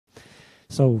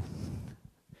So,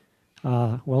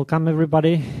 welcome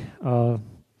everybody on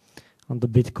the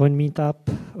Bitcoin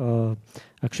meetup.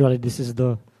 Actually, this is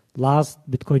the last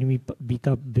Bitcoin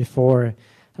meetup before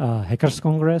Hackers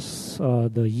Congress,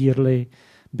 the yearly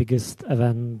biggest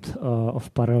event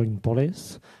of Parallel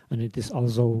Polis, and it is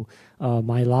also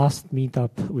my last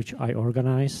meetup which I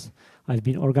organize. I've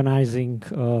been organizing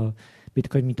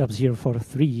Bitcoin meetups here for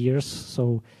 3 years,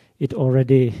 so it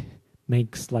already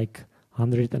makes like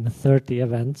 130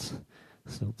 events,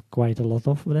 so quite a lot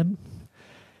of them.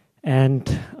 And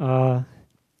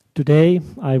today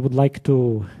I would like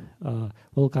to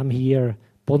welcome here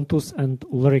Pontus and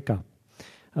Ulrika.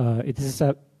 It is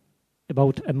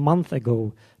about a month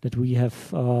ago that we have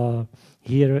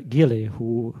here Gilly,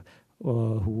 who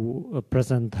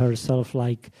present herself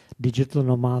like digital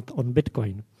nomad on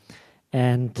Bitcoin.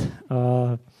 And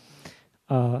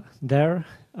there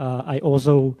I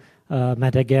also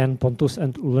met again Pontus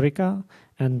and Ulrika,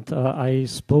 and I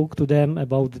spoke to them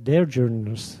about their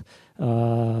journeys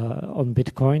on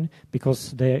Bitcoin,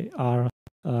 because they are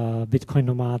Bitcoin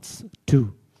nomads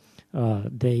too.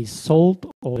 They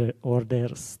sold all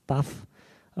their stuff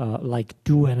like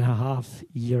 2.5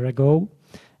 years ago,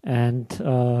 and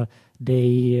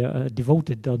they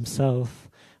devoted themselves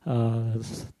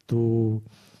to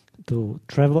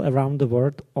travel around the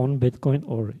world on Bitcoin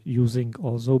or using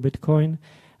also Bitcoin,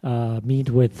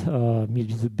 meet with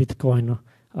Bitcoin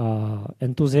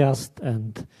enthusiasts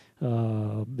and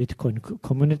Bitcoin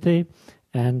community,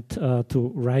 and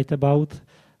to write about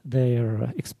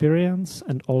their experience,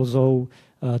 and also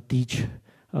teach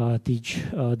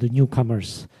the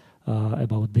newcomers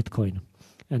about Bitcoin.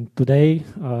 And today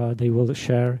they will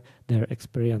share their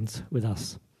experience with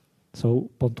us.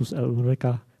 So Pontus and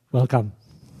Ulrika, welcome.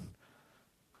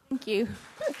 Thank you.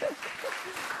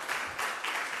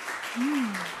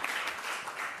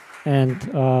 And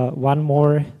one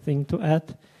more thing to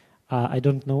add. I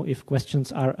don't know if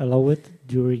questions are allowed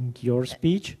during your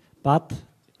speech, but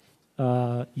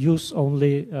use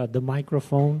only the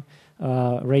microphone.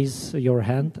 Raise your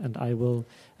hand and I will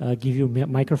give you a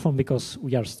microphone, because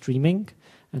we are streaming,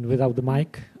 and without the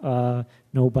mic,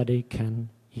 nobody can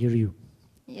hear you.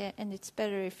 Yeah, and it's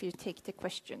better if you take the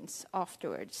questions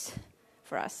afterwards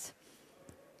for us.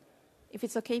 If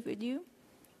it's okay with you?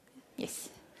 Yes.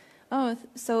 Oh,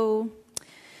 so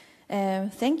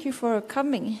thank you for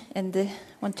coming and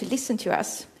want to listen to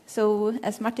us. So,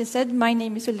 as Martin said, my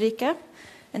name is Ulrika,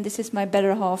 and this is my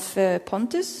better half,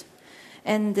 Pontus.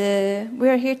 And we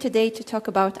are here today to talk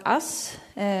about us,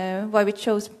 why we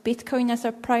chose Bitcoin as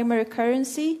our primary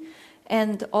currency,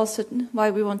 and also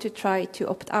why we want to try to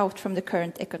opt out from the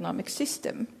current economic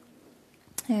system.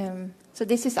 So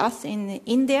this is us in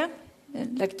India,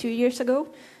 like 2 years ago.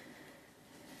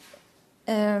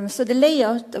 So the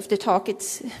layout of the talk,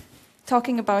 it's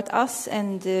talking about us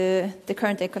and the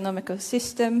current economical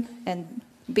system and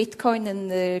Bitcoin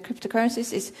and the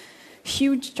cryptocurrencies is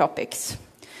huge topics.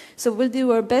 So we'll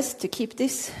do our best to keep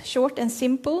this short and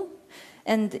simple,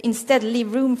 and instead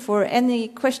leave room for any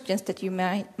questions that you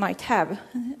might have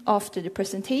after the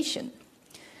presentation.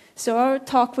 So our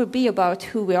talk will be about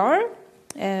who we are,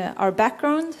 our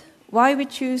background, why we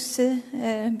choose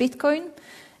Bitcoin,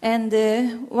 and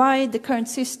why the current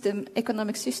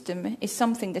economic system is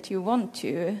something that you want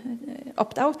to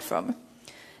opt out from.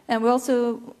 And we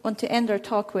also want to end our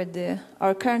talk with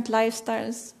our current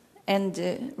lifestyles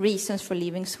and reasons for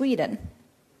leaving Sweden.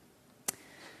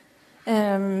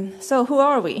 So who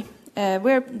are we?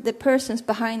 We're the persons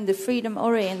behind the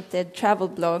freedom-oriented travel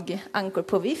blog Anchor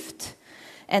på Vift.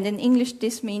 And in English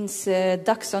this means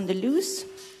ducks on the loose.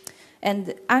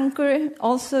 And Anchor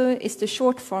also is the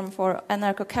short form for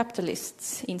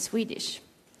anarcho-capitalists in Swedish.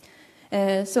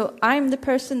 So I'm the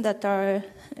person that are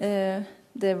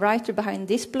the writer behind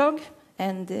this blog,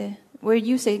 and we're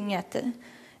using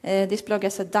this blog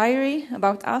as a diary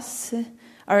about us,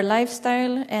 our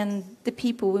lifestyle, and the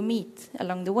people we meet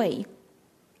along the way.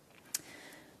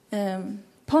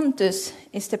 Pontus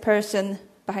is the person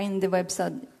behind the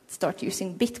website Start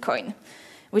Using Bitcoin,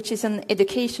 which is an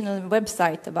educational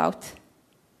website about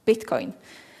Bitcoin.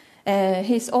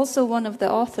 He's also one of the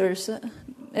authors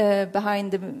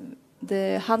behind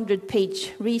the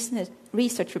 100-page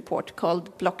research report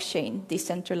called Blockchain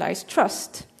Decentralized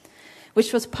Trust,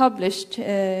 which was published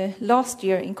last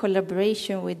year in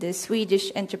collaboration with the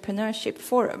Swedish Entrepreneurship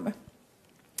Forum.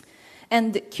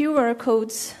 And the QR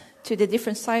codes to the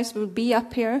different sites will be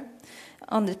up here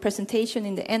on the presentation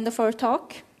in the end of our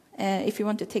talk, if you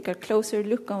want to take a closer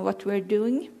look on what we're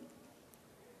doing.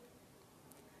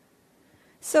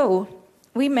 So,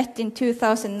 we met in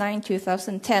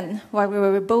 2009-2010 while we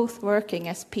were both working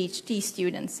as PhD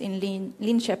students in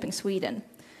Linköping, Sweden.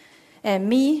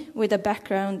 Me with a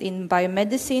background in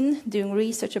biomedicine, doing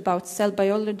research about cell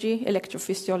biology,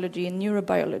 electrophysiology, and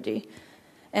neurobiology.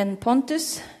 And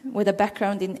Pontus with a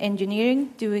background in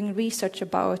engineering, doing research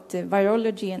about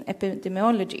virology and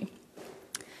epidemiology.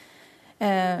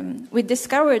 We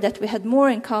discovered that we had more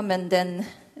in common than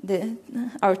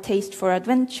our taste for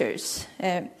adventures.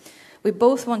 We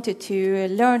both wanted to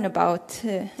learn about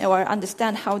or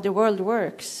understand how the world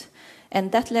works,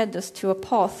 and that led us to a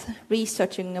path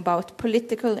researching about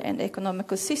political and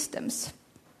economical systems.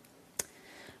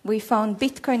 We found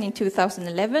Bitcoin in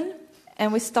 2011,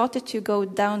 and we started to go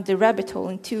down the rabbit hole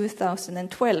in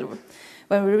 2012,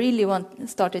 when we really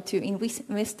started to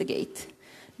investigate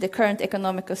the current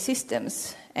economical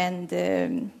systems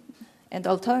and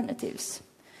alternatives.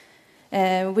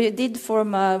 We did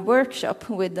form a workshop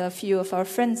with a few of our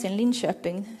friends in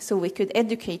Linköping so we could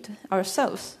educate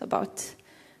ourselves about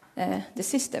the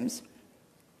systems.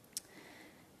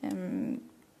 In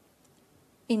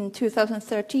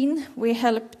 2013, we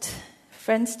helped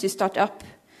friends to start up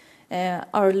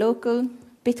our local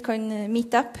Bitcoin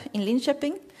meetup in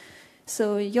Linköping.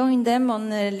 So join them on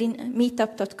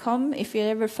meetup.com if you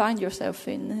ever find yourself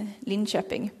in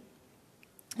Linköping.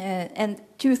 And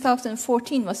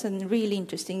 2014 was a really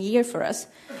interesting year for us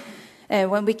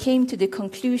when we came to the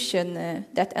conclusion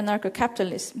that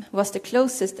anarcho-capitalism was the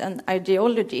closest an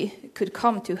ideology could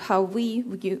come to how we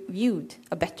viewed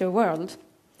a better world.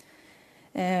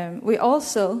 We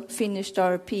also finished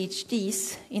our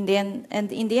PhDs in the end,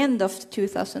 and in the end of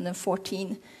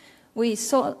 2014, we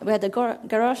had a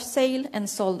garage sale and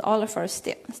sold all of our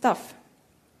stuff.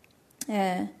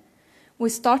 We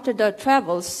started our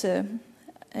travels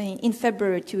in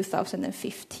February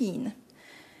 2015,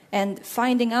 and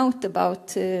finding out about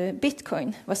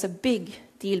Bitcoin was a big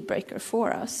deal breaker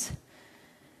for us.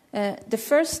 The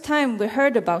first time we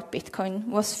heard about Bitcoin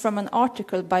was from an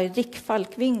article by Rick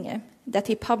Falkvinge that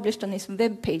he published on his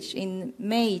webpage in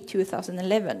May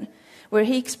 2011, where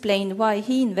he explained why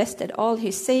he invested all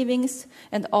his savings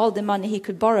and all the money he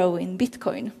could borrow in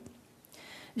Bitcoin.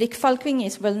 Rick Falkvinge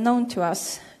is well known to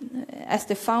us as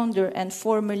the founder and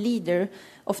former leader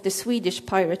of the Swedish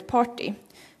Pirate Party,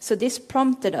 so this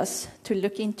prompted us to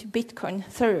look into Bitcoin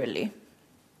thoroughly.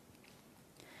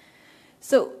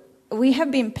 So we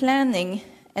have been planning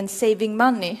and saving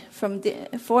money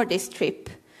for this trip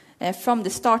from the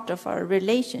start of our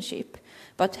relationship,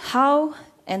 but how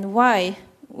and why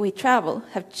we travel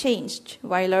have changed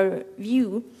while our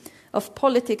view of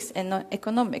politics and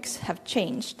economics have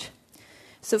changed.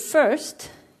 So first,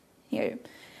 here,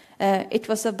 it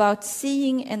was about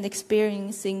seeing and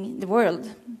experiencing the world,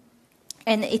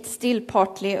 and it's still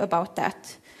partly about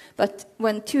that. But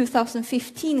when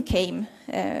 2015 came,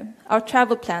 our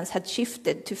travel plans had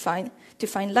shifted to find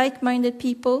like-minded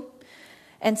people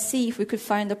and see if we could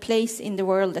find a place in the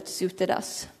world that suited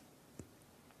us.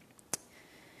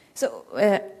 So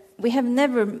we have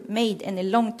never made any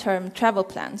long-term travel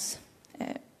plans.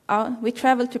 We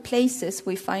travel to places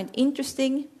we find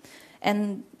interesting,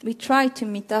 and we try to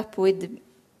meet up with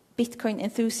Bitcoin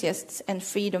enthusiasts and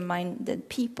freedom-minded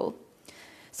people.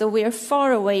 So we are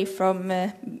far away from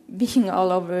being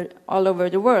all over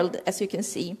the world, as you can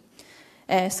see.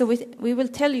 So we will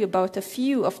tell you about a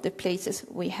few of the places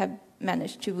we have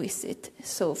managed to visit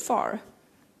so far.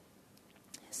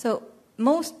 So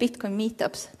most Bitcoin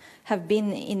meetups have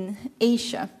been in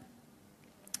Asia.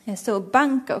 So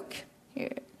Bangkok,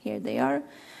 here they are,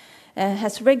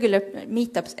 has regular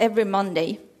meetups every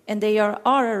Monday, and they are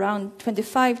around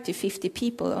 25 to 50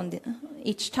 people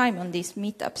each time on these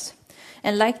meetups.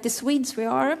 And like the Swedes we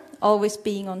are, always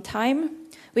being on time,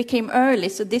 we came early,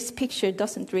 so this picture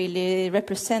doesn't really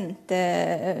represent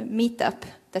the meetup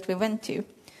that we went to.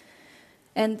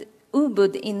 And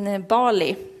Ubud in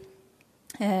Bali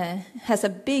has a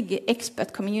big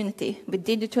expat community with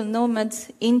digital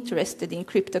nomads interested in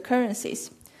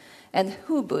cryptocurrencies. And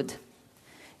Ubud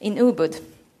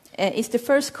is the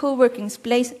first co-working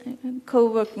space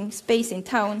in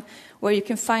town where you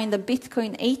can find a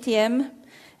Bitcoin ATM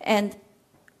and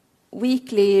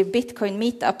weekly Bitcoin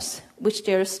meetups, which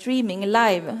they are streaming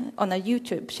live on a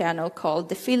YouTube channel called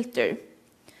The Filter.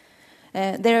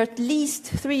 There are at least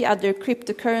 3 other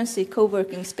cryptocurrency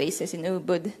co-working spaces in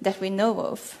Ubud that we know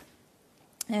of.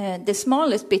 The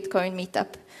smallest Bitcoin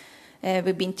meetup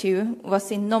we've been to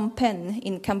was in Phnom Penh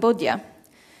in Cambodia,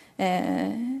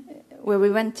 where we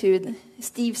went to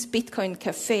Steve's Bitcoin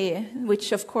Cafe,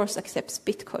 which of course accepts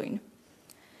Bitcoin.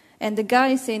 And the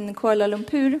guys in Kuala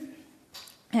Lumpur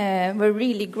were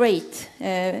really great.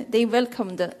 They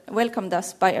welcomed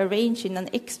us by arranging an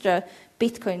extra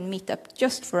Bitcoin meetup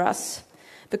just for us,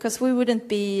 because we wouldn't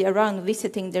be around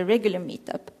visiting the regular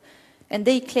meetup. And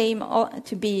they claim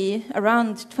to be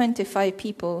around 25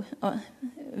 people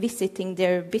visiting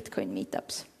their Bitcoin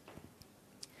meetups.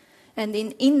 And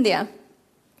in India,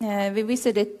 we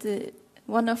visited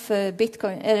one of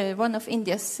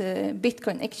India's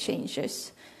Bitcoin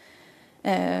exchanges.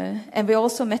 And we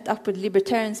also met up with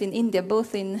libertarians in India,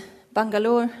 both in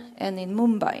Bangalore and in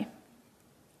Mumbai.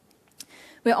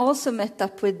 We also met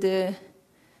up with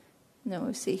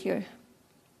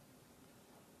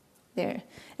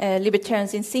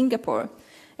libertarians in Singapore.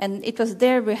 And it was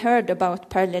there we heard about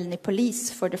parallel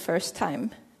police for the first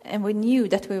time. And we knew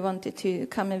that we wanted to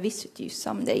come and visit you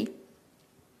someday.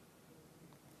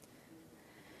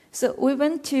 So we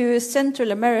went to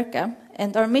Central America,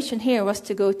 and our mission here was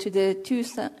to go to the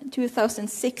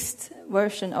 2006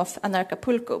 version of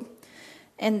Acapulco,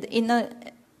 and in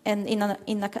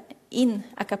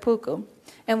Acapulco,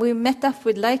 and we met up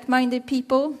with like-minded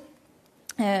people,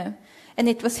 and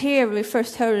it was here we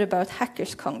first heard about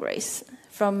Hackers Congress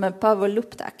from Pavel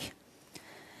Luptak.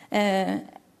 And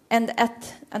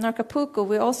at Acapulco,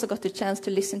 we also got the chance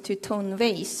to listen to Tone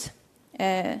Weiss,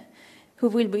 who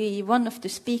will be one of the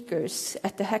speakers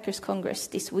at the Hackers Congress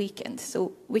this weekend.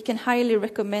 So we can highly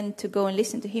recommend to go and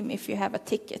listen to him if you have a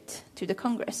ticket to the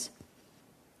Congress.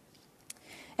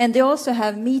 And they also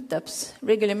have meetups,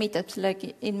 regular meetups,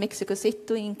 like in Mexico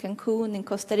City, in Cancun, in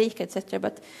Costa Rica, etc.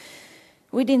 But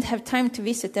we didn't have time to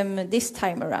visit them this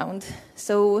time around.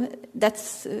 So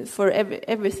that's for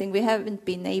everything. We haven't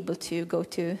been able to go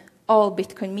to all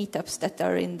Bitcoin meetups that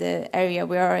are in the area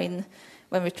we are in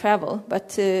when we travel.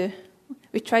 But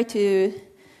we try to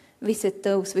visit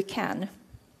those we can.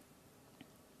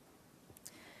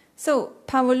 So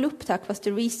Pavel Luptak was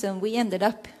the reason we ended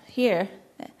up here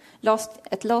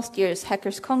at last year's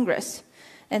Hackers Congress.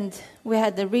 And we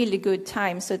had a really good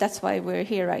time, so that's why we're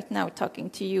here right now talking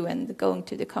to you and going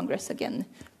to the Congress again.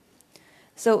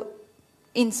 So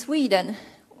in Sweden,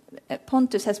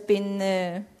 Pontus has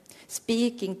been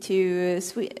speaking to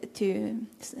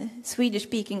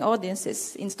Swedish-speaking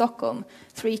audiences in Stockholm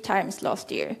 3 times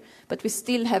last year, but we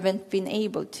still haven't been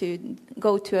able to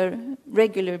go to a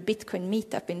regular Bitcoin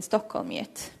meetup in Stockholm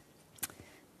yet.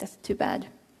 That's too bad.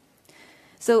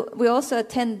 So we also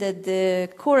attended the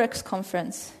Corex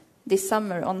conference this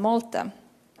summer on Malta,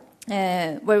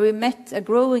 where we met a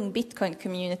growing Bitcoin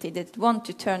community that want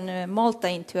to turn Malta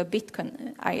into a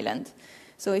Bitcoin island.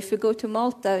 So if you go to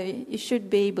Malta, you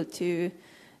should be able to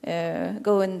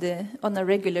go on a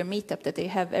regular meetup that they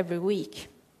have every week.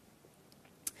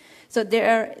 So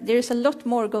there's a lot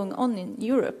more going on in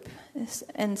Europe,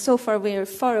 and so far we are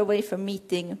far away from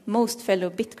meeting most fellow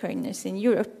Bitcoiners in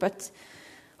Europe, but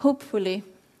hopefully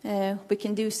we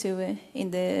can do so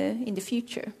in the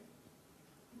future.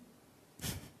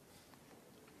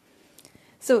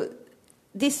 So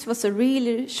this was a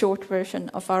really short version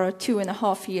of our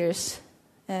 2.5 years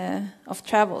of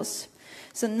travels.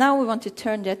 So now we want to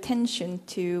turn the attention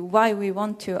to why we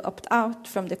want to opt out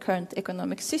from the current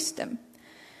economic system.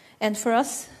 And for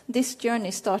us, this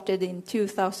journey started in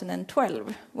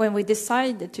 2012, when we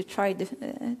decided to try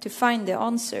to find the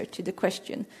answer to the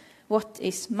question, what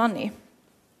is money?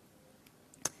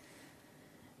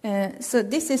 So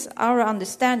this is our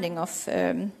understanding of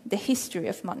the history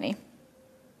of money.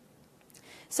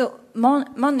 So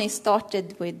money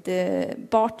started with the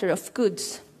barter of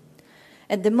goods,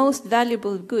 and the most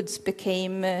valuable goods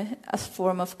became a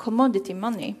form of commodity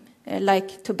money,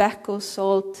 like tobacco,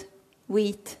 salt,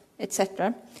 wheat,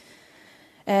 etc.,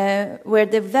 where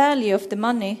the value of the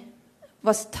money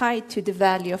was tied to the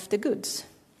value of the goods.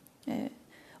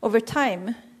 Over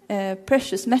time,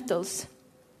 precious metals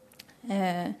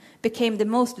became the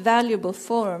most valuable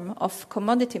form of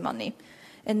commodity money,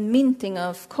 and minting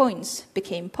of coins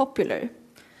became popular.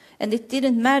 And it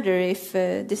didn't matter if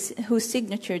whose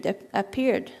signature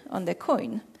appeared on the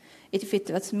coin. If it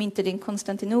was minted in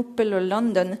Constantinople or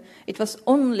London, it was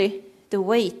only the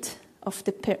weight of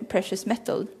the precious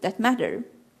metal that mattered.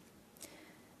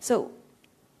 So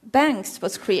banks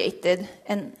was created,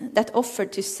 and that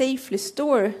offered to safely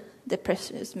store the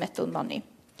precious metal money.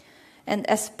 And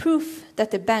as proof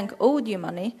that the bank owed you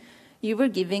money, you were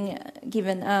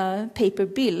given a paper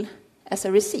bill as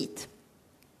a receipt.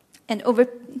 And over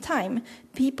time,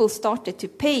 people started to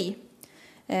pay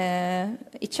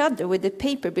each other with the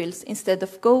paper bills instead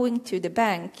of going to the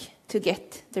bank to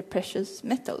get their precious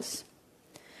metals.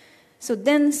 So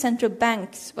then central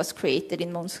banks was created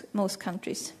in most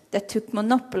countries that took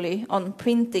monopoly on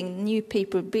printing new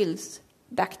paper bills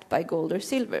backed by gold or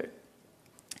silver.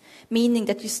 meaning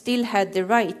that you still had the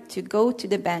right to go to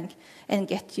the bank and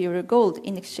get your gold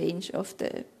in exchange of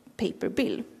the paper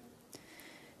bill.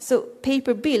 So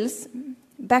paper bills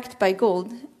backed by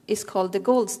gold is called the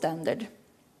gold standard.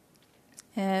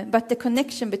 But the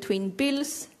connection between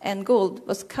bills and gold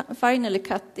was finally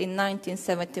cut in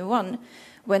 1971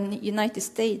 when United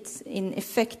States in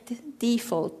effect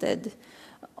defaulted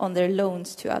on their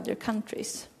loans to other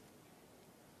countries.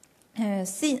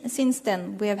 Since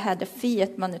then, we have had a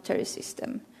fiat monetary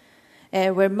system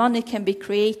where money can be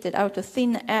created out of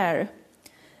thin air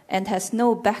and has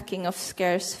no backing of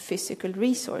scarce physical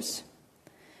resource.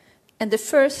 And the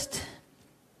first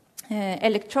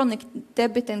electronic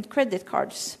debit and credit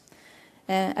cards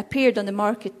appeared on the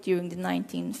market during the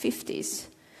 1950s.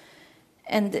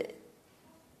 And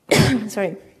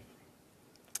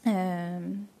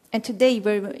and today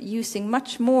we're using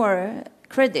much more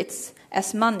credits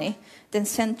as money than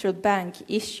central bank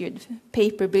issued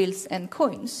paper bills and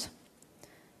coins.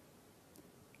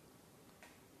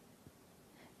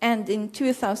 And in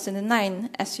 2009,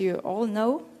 as you all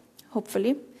know,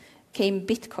 hopefully, came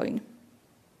Bitcoin.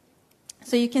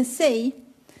 So you can say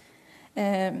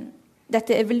that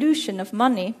the evolution of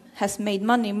money has made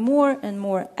money more and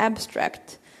more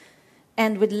abstract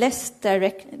and with less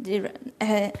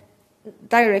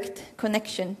direct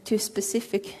connection to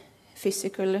specific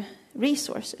physical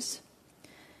resources.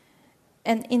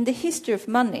 And in the history of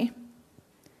money,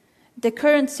 the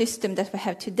current system that we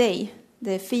have today,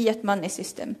 the fiat money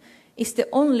system, is the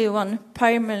only one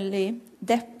primarily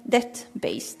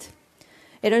debt-based.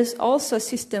 It is also a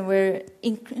system where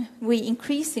we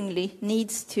increasingly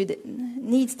needs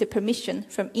the permission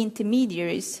from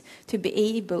intermediaries to be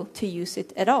able to use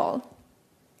it at all.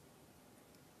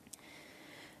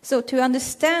 So to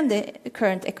understand the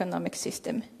current economic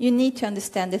system, you need to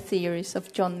understand the theories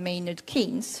of John Maynard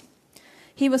Keynes.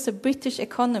 He was a British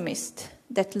economist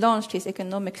that launched his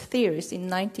economic theories in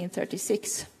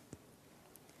 1936.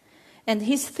 And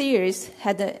his theories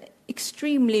had an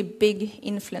extremely big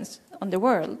influence on the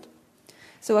world.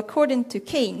 So according to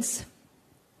Keynes,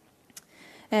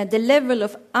 the level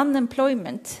of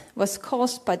unemployment was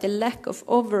caused by the lack of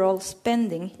overall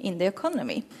spending in the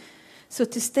economy. So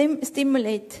to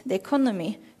stimulate the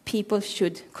economy, people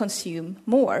should consume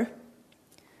more.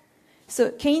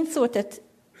 So Keynes thought that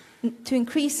to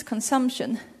increase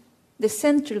consumption, the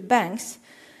central banks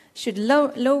should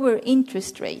lower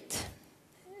interest rate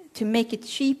to make it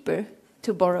cheaper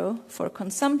to borrow for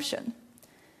consumption.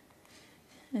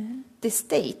 The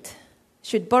state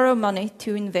should borrow money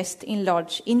to invest in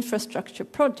large infrastructure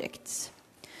projects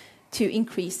to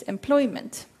increase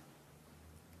employment.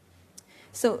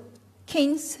 So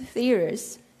Keynes'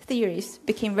 theories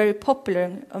became very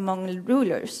popular among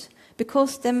rulers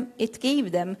because it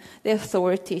gave them the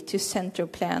authority to central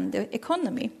plan the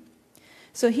economy.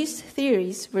 So his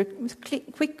theories were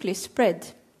quickly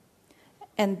spread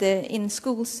and in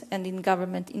schools and in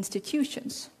government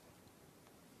institutions.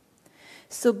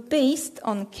 So based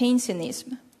on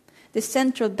Keynesianism, the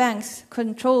central banks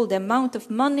control the amount of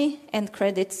money and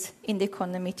credits in the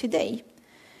economy today.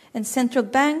 And central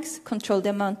banks control the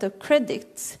amount of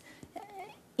credits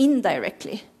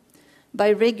indirectly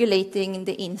by regulating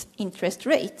the interest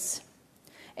rates.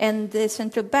 And the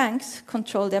central banks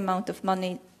control the amount of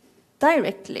money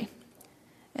directly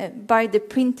by the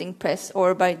printing press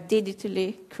or by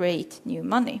digitally create new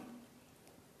money.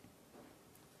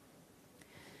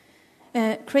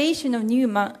 Creation of new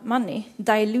money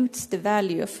dilutes the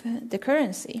value of the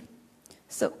currency.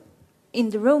 So in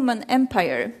the Roman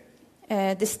Empire,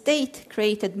 the state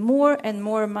created more and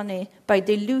more money by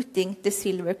diluting the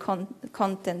silver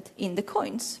content in the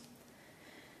coins.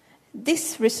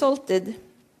 This resulted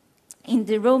in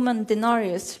the Roman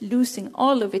denarius losing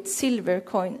all of its silver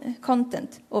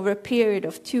content over a period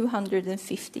of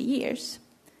 250 years.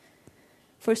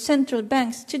 For central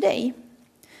banks today,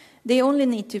 they only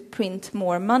need to print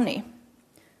more money,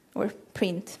 or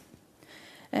print.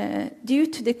 Due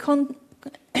to the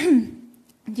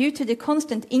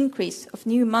constant increase of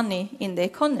new money in the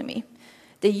economy,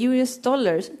 the US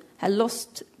dollar has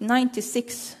lost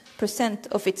 96%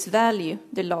 of its value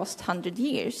the last 100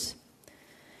 years.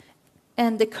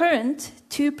 And the current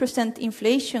 2%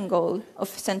 inflation goal of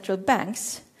central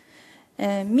banks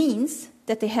means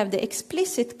that they have the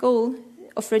explicit goal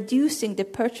of reducing the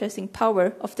purchasing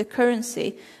power of the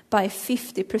currency by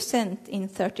 50% in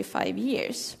 35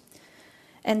 years.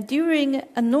 And during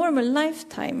a normal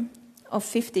lifetime of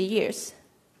 50 years,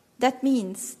 that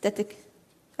means that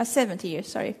 70 years,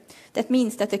 sorry, that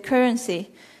means that the currency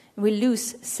will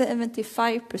lose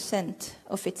 75%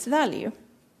 of its value.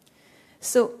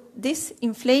 So this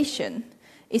inflation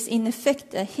is in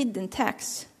effect a hidden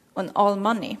tax on all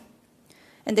money.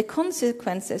 And the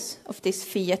consequences of this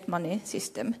fiat money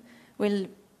system will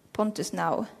Pontus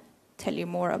now tell you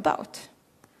more about.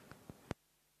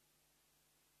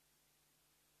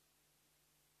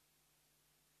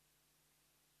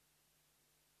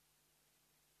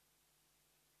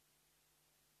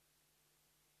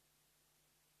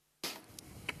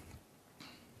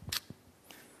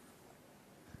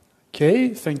 Okay,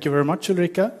 thank you very much,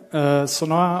 Ulrika. So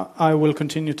now I will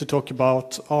continue to talk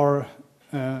about our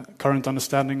current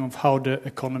understanding of how the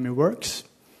economy works.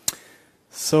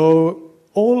 So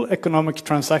all economic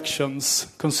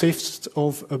transactions consist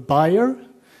of a buyer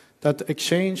that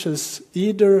exchanges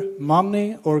either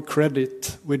money or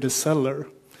credit with the seller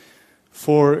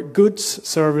for goods,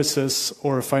 services,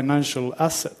 or financial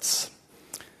assets.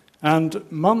 And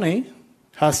money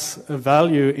has a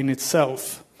value in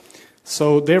itself.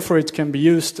 So therefore it can be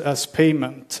used as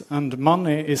payment, and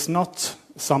money is not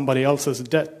somebody else's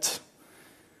debt.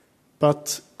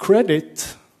 But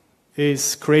credit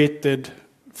is created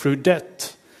through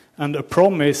debt and a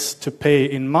promise to pay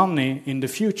in money in the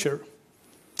future.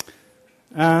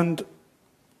 And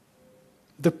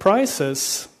the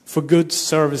prices for goods,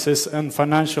 services, and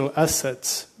financial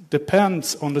assets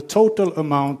depends on the total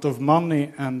amount of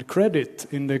money and credit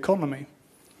in the economy.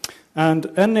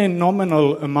 And any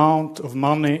nominal amount of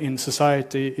money in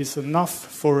society is enough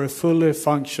for a fully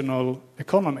functional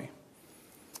economy.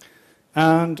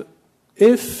 And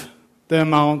if the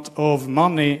amount of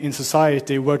money in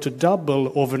society were to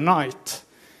double overnight,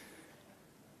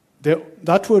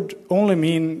 that would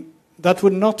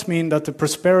not mean that the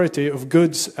prosperity of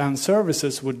goods and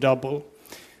services would double.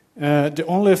 The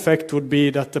only effect would be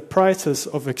that the prices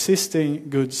of existing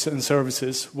goods and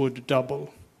services would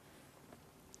double.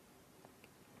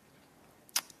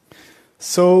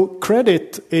 So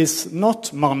credit is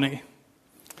not money,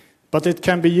 but it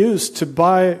can be used to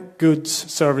buy goods,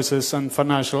 services, and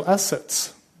financial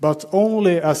assets, but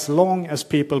only as long as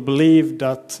people believe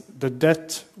that the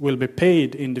debt will be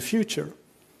paid in the future.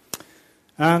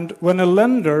 And when a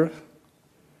lender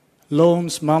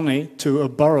loans money to a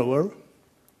borrower,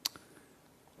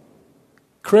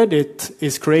 credit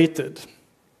is created.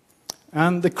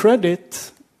 And the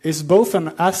credit is both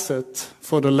an asset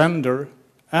for the lender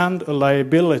and a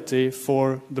liability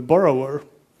for the borrower.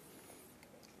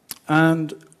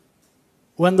 And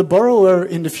when the borrower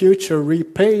in the future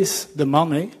repays the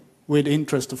money, with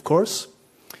interest of course,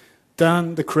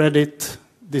 then the credit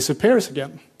disappears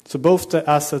again. So both the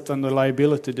asset and the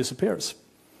liability disappears.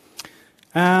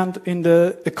 And in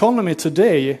the economy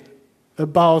today,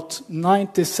 about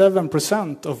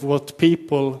 97% of what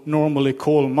people normally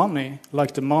call money,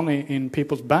 like the money in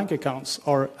people's bank accounts,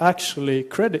 are actually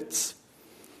credits.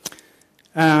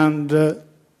 And the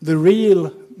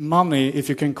real money, if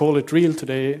you can call it real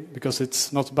today, because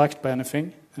it's not backed by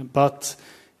anything, but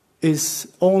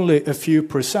is only a few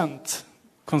percent,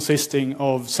 consisting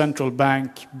of central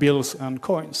bank bills and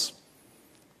coins.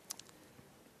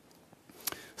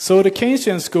 So the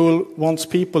Keynesian school wants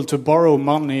people to borrow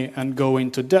money and go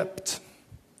into debt.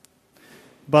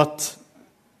 But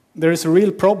there is a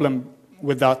real problem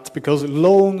with that, because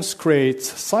loans create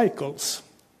cycles.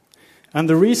 And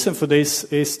the reason for this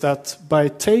is that by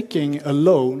taking a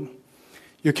loan,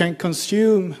 you can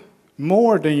consume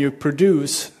more than you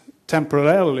produce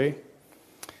temporarily,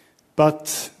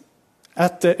 but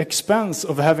at the expense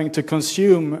of having to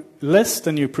consume less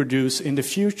than you produce in the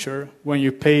future when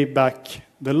you pay back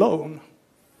the loan.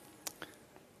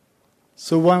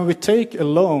 So when we take a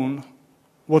loan,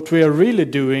 what we are really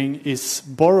doing is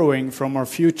borrowing from our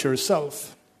future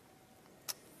self.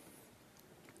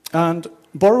 And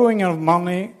borrowing of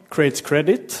money creates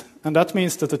credit, and that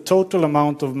means that the total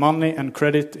amount of money and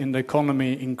credit in the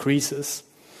economy increases.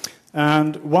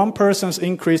 And one person's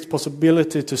increased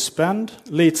possibility to spend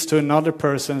leads to another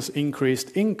person's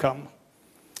increased income.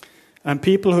 And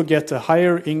people who get a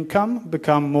higher income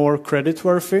become more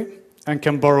creditworthy and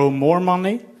can borrow more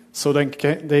money, so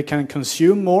they can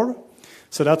consume more.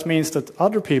 So that means that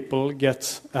other people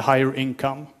get a higher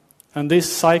income. And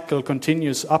this cycle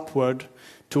continues upward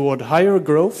toward higher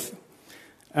growth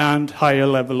and higher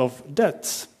level of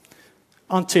debts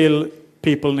until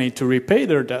people need to repay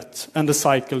their debt and the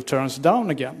cycle turns down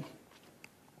again.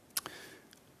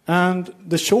 And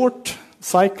the short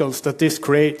cycles that this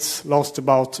creates last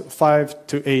about 5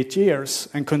 to 8 years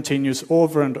and continues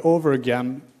over and over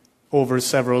again over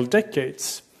several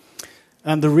decades.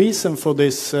 And the reason for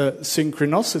this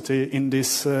synchronicity in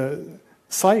these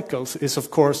cycles is,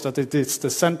 of course, that it is the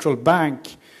central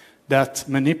bank that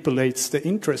manipulates the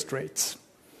interest rates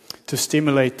to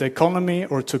stimulate the economy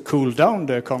or to cool down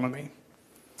the economy.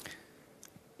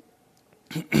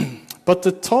 But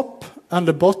the top and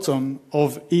the bottom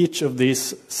of each of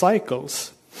these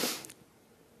cycles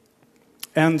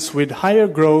ends with higher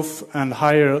growth and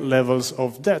higher levels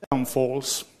of debt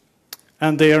falls.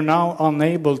 And they are now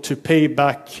unable to pay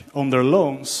back on their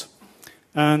loans.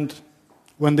 And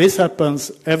when this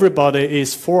happens, everybody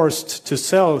is forced to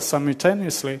sell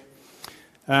simultaneously.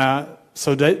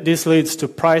 So this leads to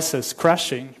prices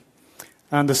crashing.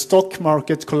 And the stock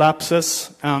market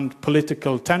collapses and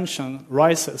political tension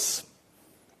rises.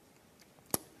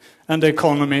 And the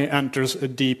economy enters a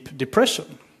deep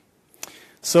depression.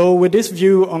 So with this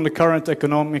view on the current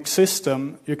economic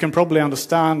system, you can probably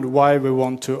understand why we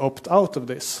want to opt out of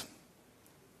this.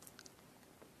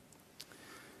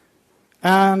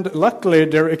 And luckily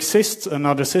there exists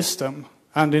another system,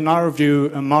 and in our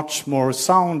view a much more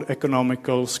sound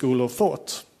economical school of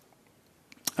thought.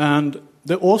 And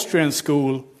the Austrian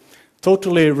school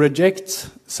totally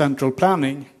rejects central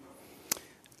planning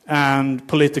and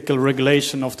political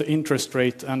regulation of the interest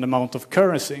rate and amount of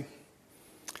currency.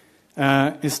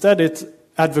 Instead, it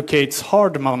advocates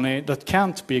hard money that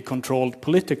can't be controlled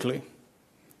politically.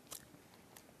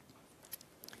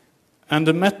 And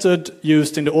the method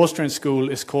used in the Austrian school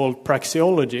is called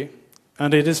praxeology,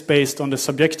 and it is based on the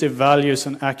subjective values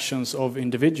and actions of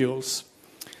individuals.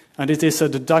 And it is a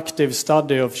deductive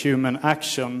study of human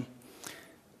action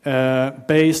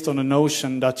based on the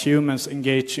notion that humans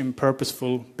engage in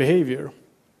purposeful behavior.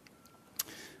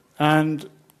 And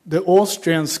the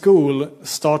Austrian school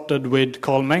started with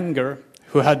Karl Menger,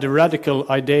 who had the radical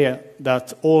idea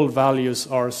that all values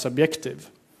are subjective.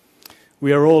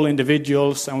 We are all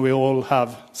individuals and we all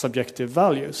have subjective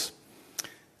values.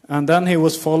 And then he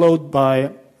was followed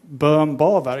by Böhm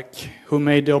Bawerk, who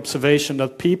made the observation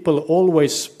that people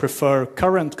always prefer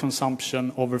current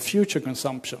consumption over future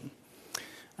consumption.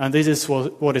 And this is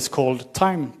what is called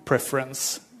time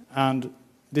preference. And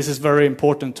this is very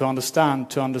important to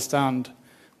understand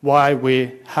why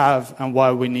we have and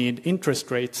why we need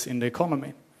interest rates in the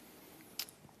economy.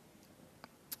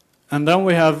 And then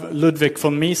we have Ludwig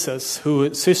von Mises,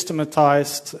 who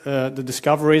systematized the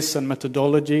discoveries and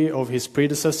methodology of his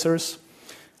predecessors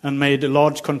and made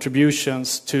large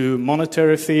contributions to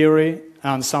monetary theory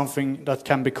and something that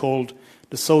can be called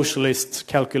the socialist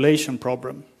calculation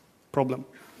problem.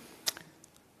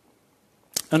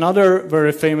 Another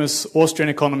very famous Austrian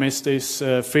economist is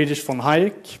Friedrich von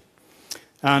Hayek.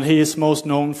 And he is most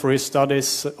known for his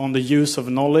studies on the use of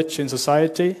knowledge in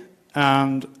society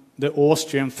and the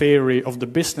Austrian theory of the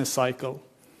business cycle,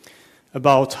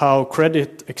 about how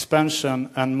credit expansion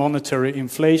and monetary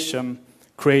inflation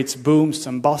creates booms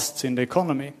and busts in the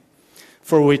economy,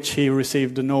 for which he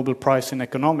received the Nobel Prize in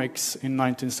Economics in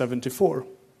 1974.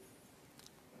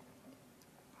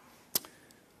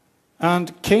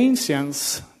 And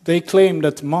Keynesians, they claim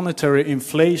that monetary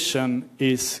inflation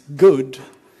is good,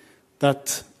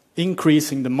 that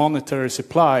increasing the monetary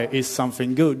supply is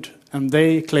something good. And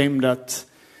they claim that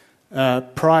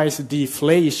price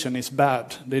deflation is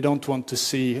bad. They don't want to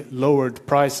see lowered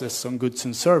prices on goods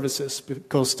and services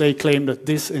because they claim that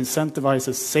this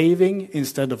incentivizes saving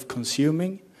instead of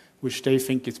consuming, which they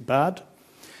think is bad.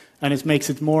 And it makes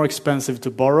it more expensive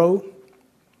to borrow,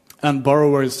 and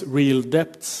borrowers' real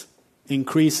debts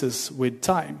increases with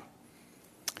time.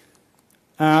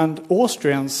 And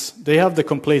Austrians, they have the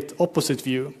complete opposite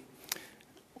view.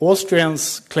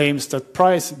 Austrians claims that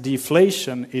price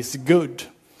deflation is good.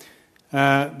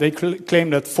 They claim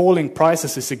that falling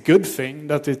prices is a good thing,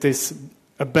 that it is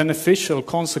a beneficial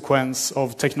consequence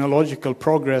of technological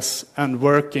progress and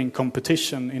working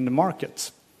competition in the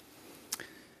markets.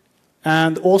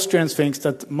 And Austrians think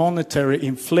that monetary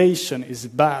inflation is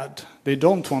bad. They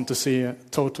don't want to see a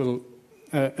total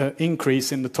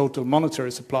increase in the total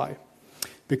monetary supply,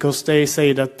 because they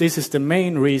say that this is the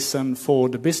main reason for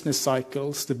the business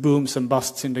cycles, the booms and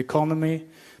busts in the economy,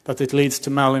 that it leads to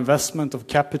malinvestment of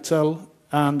capital,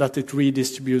 and that it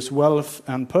redistributes wealth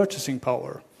and purchasing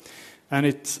power. And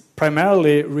it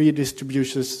primarily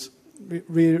redistributes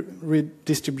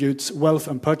wealth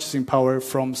and purchasing power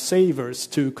from savers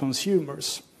to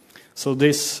consumers. So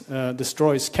this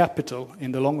destroys capital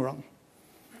in the long run.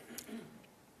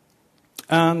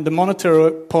 And the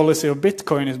monetary policy of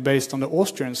Bitcoin is based on the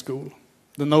Austrian school,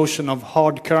 the notion of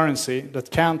hard currency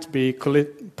that can't be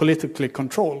politically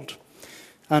controlled.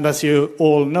 And as you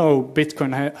all know,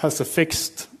 Bitcoin has a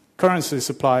fixed currency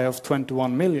supply of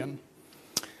 21 million.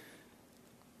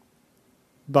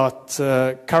 But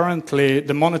currently,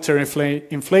 the monetary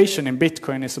inflation in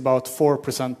Bitcoin is about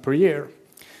 4% per year.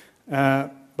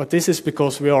 But this is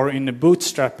because we are in a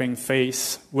bootstrapping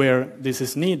phase where this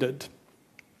is needed.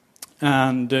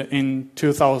 And in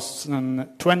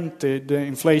 2020, the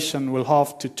inflation will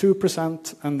halve to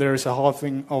 2%, and there is a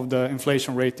halving of the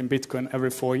inflation rate in Bitcoin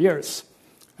every 4 years,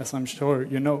 as I'm sure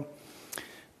you know.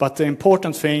 But the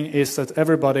important thing is that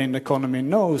everybody in the economy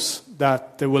knows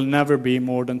that there will never be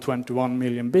more than 21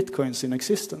 million Bitcoins in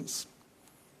existence.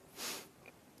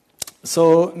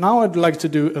 So now I'd like to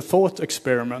do a thought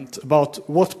experiment about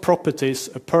what properties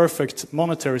a perfect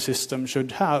monetary system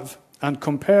should have, and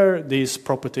compare these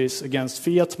properties against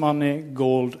fiat money,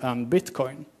 gold, and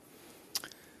Bitcoin.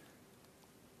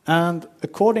 And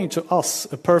according to us,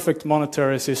 a perfect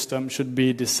monetary system should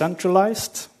be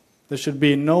decentralized. There should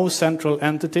be no central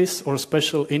entities or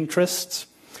special interests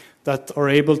that are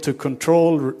able to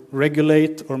control,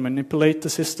 regulate, or manipulate the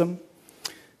system.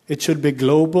 It should be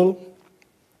global,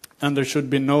 and there should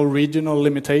be no regional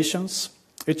limitations.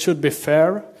 It should be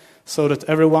fair, so that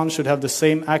everyone should have the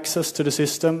same access to the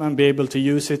system and be able to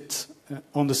use it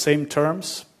on the same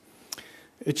terms.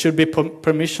 It should be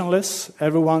permissionless.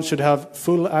 Everyone should have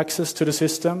full access to the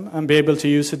system and be able to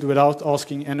use it without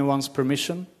asking anyone's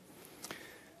permission.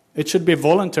 It should be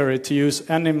voluntary to use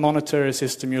any monetary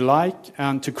system you like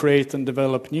and to create and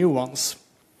develop new ones.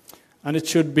 And it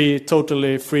should be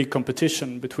totally free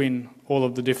competition between all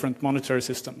of the different monetary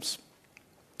systems.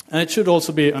 And it should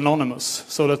also be anonymous,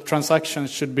 so that transactions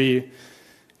should be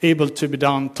able to be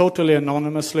done totally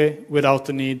anonymously without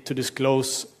the need to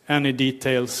disclose any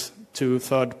details to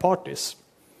third parties.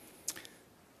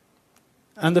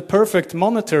 And the perfect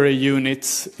monetary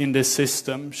units in this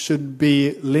system should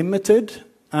be limited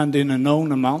and in a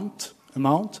known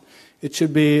amount. It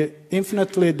should be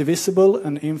infinitely divisible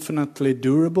and infinitely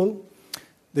durable.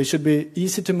 They should be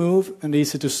easy to move and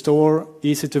easy to store,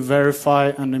 easy to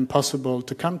verify, and impossible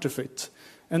to counterfeit.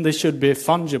 And they should be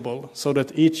fungible, so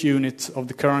that each unit of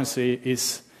the currency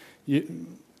is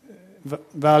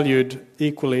valued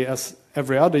equally as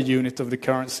every other unit of the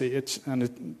currency, and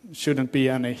it shouldn't be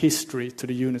any history to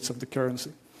the units of the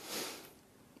currency.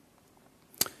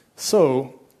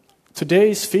 So,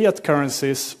 today's fiat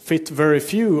currencies fit very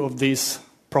few of these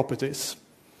properties.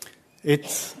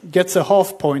 It gets a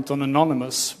half point on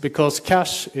anonymous, because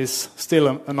cash is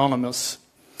still anonymous.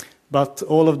 But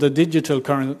all of the digital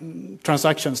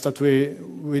transactions that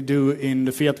we do in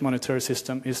the fiat monetary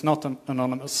system is not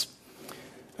anonymous.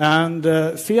 And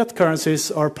fiat currencies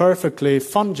are perfectly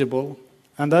fungible,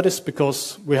 and that is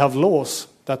because we have laws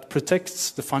that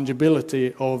protects the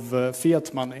fungibility of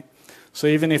fiat money. So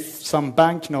even if some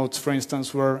banknotes, for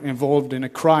instance, were involved in a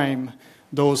crime,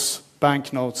 those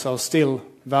banknotes are still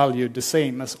valued the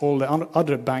same as all the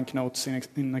other banknotes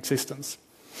in existence.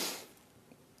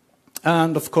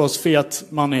 And of course,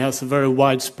 fiat money has a very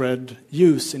widespread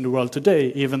use in the world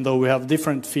today, even though we have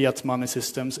different fiat money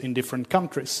systems in different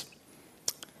countries.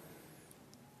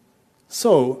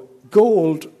 So,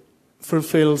 gold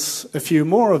fulfills a few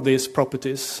more of these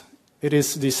properties. It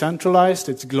is decentralized,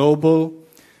 it's global,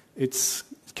 it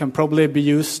can probably be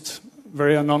used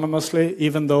very anonymously,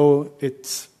 even though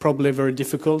it's probably very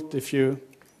difficult if you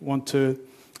want to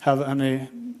have any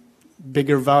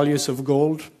bigger values of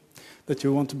gold that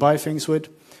you want to buy things with.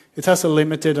 It has a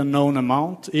limited and known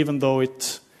amount, even though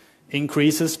it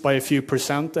increases by a few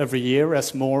 % every year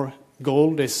as more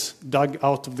gold is dug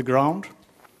out of the ground.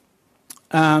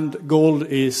 And gold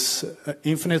is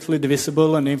infinitely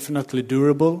divisible and infinitely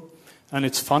durable, and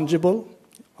it's fungible.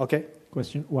 Okay?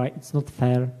 Question, why it's not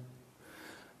fair?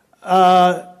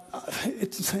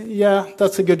 Yeah,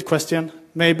 that's a good question.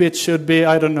 Maybe it should be,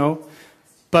 I don't know.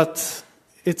 But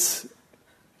it's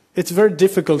very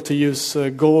difficult to use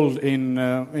gold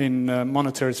in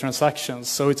monetary transactions.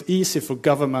 So it's easy for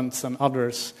governments and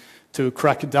others to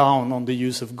crack down on the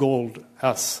use of gold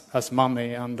as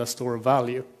money and a store of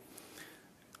value.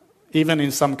 Even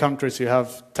in some countries you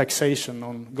have taxation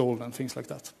on gold and things like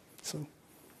that.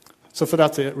 So for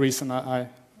that reason I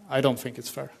don't think it's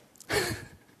fair.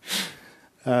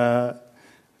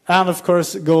 And of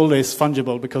course, gold is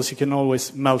fungible because you can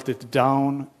always melt it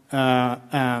down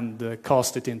and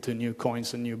cast it into new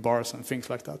coins and new bars and things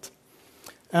like that.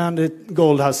 And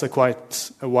gold has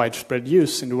quite a widespread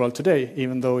use in the world today,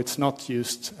 even though it's not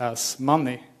used as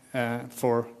money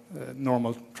for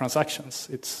normal transactions.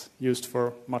 It's used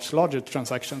for much larger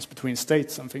transactions between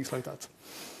states and things like that.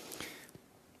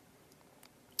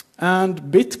 And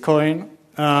Bitcoin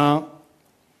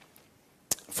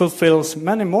fulfills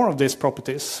many more of these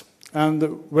properties. And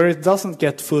where it doesn't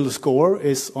get full score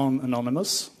is on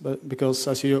anonymous, because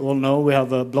as you all know, we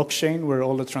have a blockchain where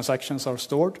all the transactions are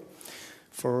stored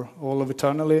for all of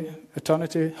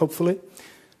eternity, hopefully.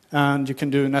 And you can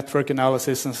do network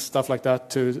analysis and stuff like that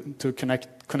to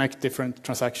connect different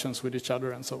transactions with each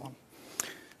other and so on.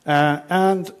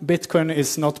 And Bitcoin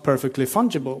is not perfectly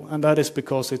fungible, and that is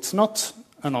because it's not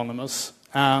anonymous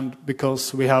and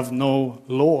because we have no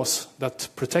laws that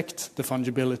protect the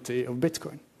fungibility of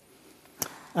Bitcoin.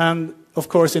 And of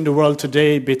course, in the world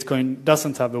today, Bitcoin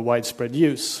doesn't have a widespread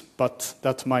use, but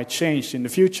that might change in the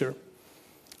future.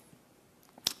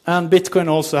 And Bitcoin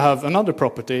also have another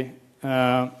property,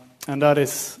 and that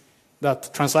is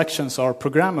that transactions are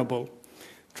programmable.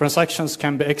 Transactions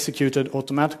can be executed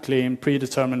automatically in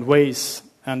predetermined ways,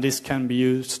 and this can be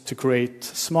used to create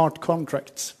smart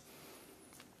contracts.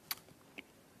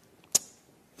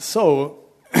 So,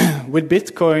 with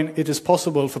Bitcoin, it is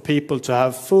possible for people to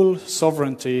have full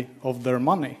sovereignty of their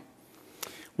money.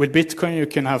 With Bitcoin, you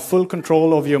can have full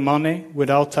control of your money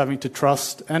without having to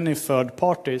trust any third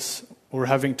parties or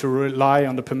having to rely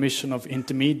on the permission of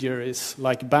intermediaries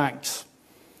like banks.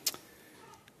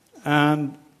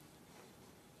 And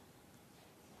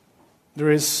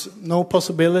there is no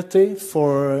possibility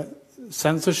for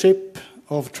censorship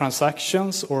of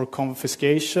transactions or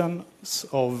confiscations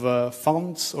of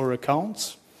funds or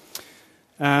accounts.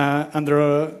 And there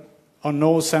are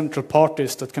no central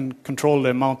parties that can control the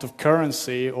amount of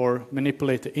currency or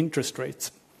manipulate the interest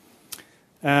rates.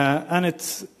 And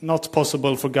it's not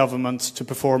possible for governments to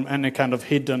perform any kind of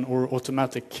hidden or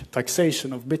automatic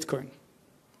taxation of Bitcoin.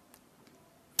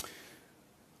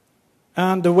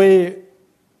 And the way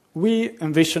we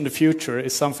envision the future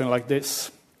is something like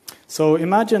this. So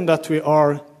imagine that we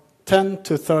are 10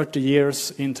 to 30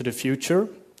 years into the future,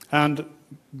 and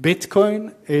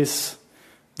Bitcoin is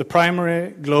the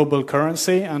primary global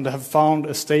currency and have found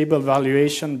a stable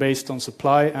valuation based on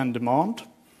supply and demand.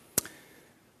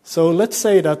 So let's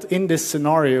say that in this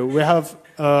scenario we have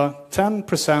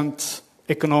 10%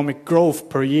 economic growth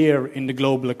per year in the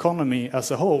global economy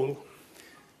as a whole.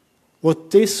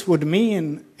 What this would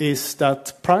mean is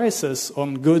that prices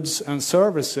on goods and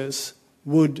services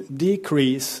would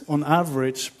decrease on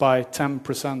average by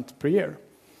 10% per year.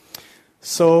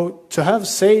 So to have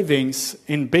savings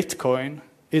in Bitcoin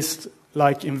is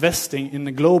like investing in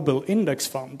a global index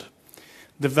fund,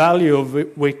 the value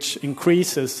of which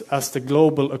increases as the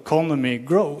global economy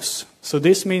grows. So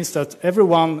this means that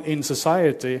everyone in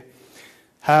society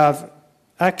have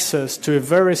access to a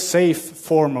very safe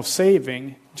form of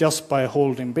saving just by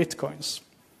holding Bitcoins.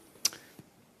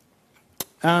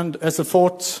 And as a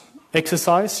thought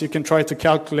exercise, you can try to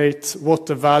calculate what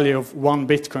the value of one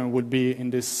Bitcoin would be in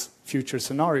this future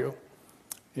scenario,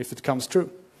 if it comes true.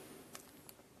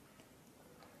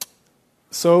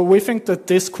 So we think that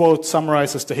this quote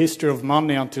summarizes the history of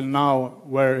money until now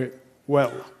very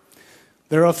well.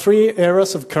 There are 3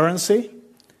 eras of currency: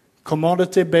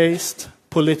 commodity-based,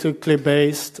 politically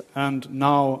based, and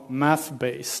now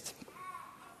math-based.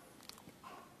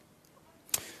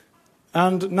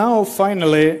 And now,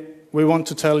 finally, we want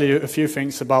to tell you a few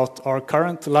things about our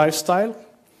current lifestyle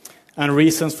and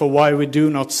reasons for why we do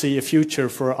not see a future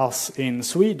for us in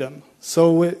Sweden.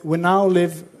 So we now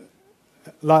live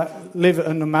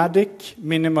a nomadic,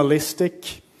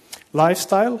 minimalistic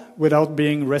lifestyle without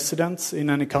being residents in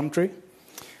any country.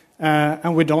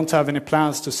 And we don't have any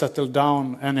plans to settle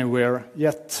down anywhere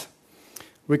yet.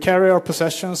 We carry our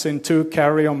possessions in 2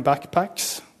 carry-on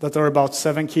backpacks that are about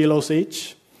 7 kilos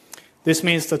each. This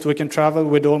means that we can travel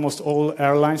with almost all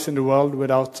airlines in the world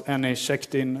without any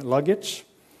checked-in luggage.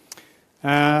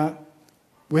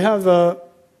 We have a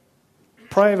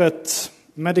private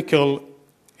medical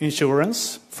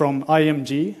insurance from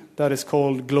IMG that is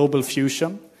called Global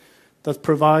Fusion that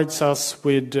provides us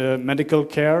with medical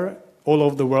care all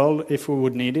over the world if we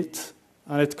would need it.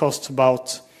 And it costs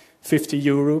about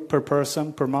 €50 per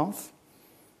person per month.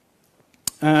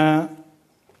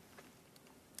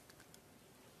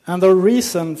 And the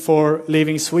reason for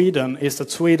leaving Sweden is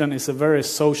that Sweden is a very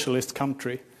socialist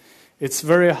country. It's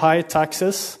very high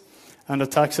taxes, and the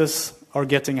taxes are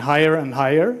getting higher and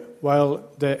higher, while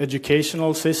the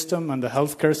educational system and the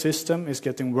healthcare system is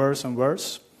getting worse and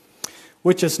worse,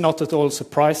 which is not at all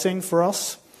surprising for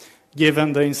us,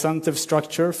 given the incentive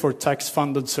structure for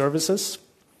tax-funded services.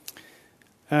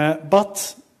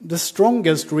 But the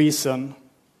strongest reason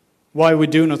why we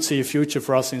do not see a future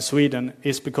for us in Sweden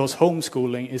is because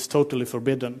homeschooling is totally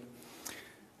forbidden.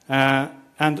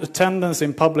 And attendance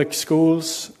in public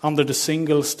schools under the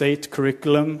single state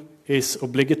curriculum is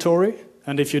obligatory.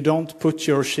 And if you don't put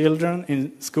your children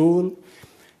in school,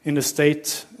 in the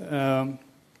state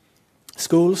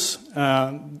schools,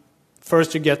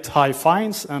 first you get high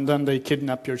fines and then they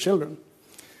kidnap your children.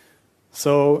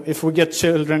 So if we get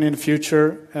children in the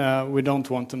future, we don't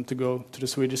want them to go to the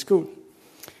Swedish school.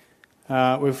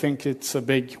 We think it's a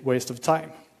big waste of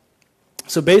time.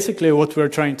 So basically what we're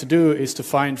trying to do is to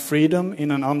find freedom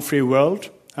in an unfree world,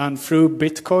 and through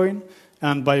Bitcoin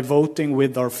and by voting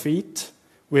with our feet,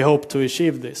 we hope to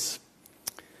achieve this.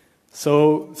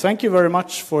 So thank you very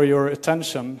much for your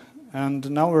attention,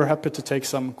 and now we're happy to take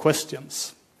some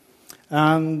questions.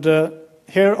 And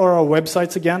here are our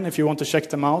websites again, if you want to check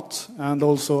them out, and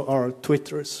also our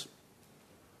Twitters.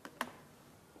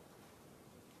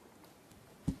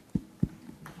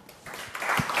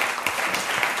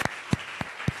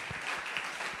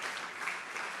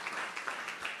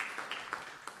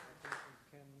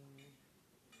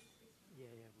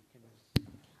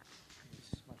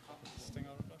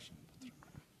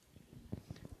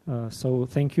 So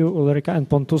thank you, Ulrika and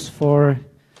Pontus, for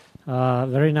a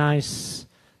very nice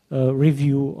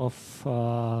review of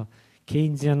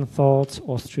Keynesian thoughts,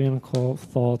 Austrian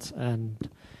thoughts, and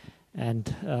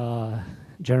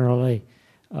generally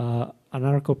your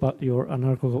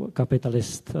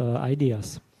anarcho-capitalist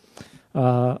ideas.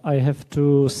 I have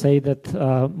to say that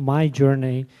my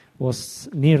journey was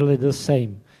nearly the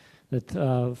same. That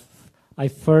I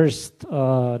first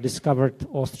discovered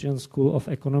Austrian School of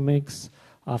Economics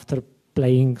after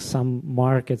playing some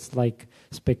markets, like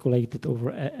speculated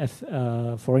over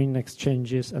foreign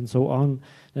exchanges and so on.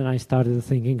 Then I started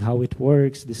thinking how it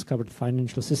works, discovered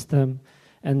financial system,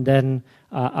 and then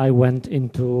I went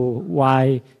into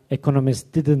why economists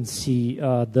didn't see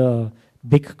the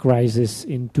big crisis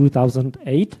in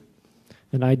 2008,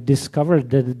 and I discovered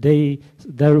that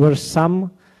there were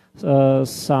some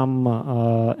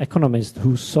economists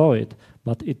who saw it,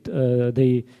 but it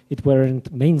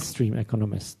weren't mainstream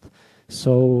economists.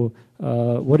 So,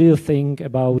 what do you think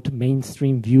about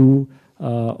mainstream view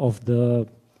of the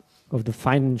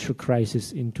financial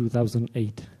crisis in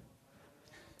 2008?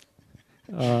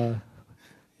 Yeah,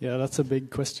 that's a big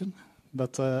question.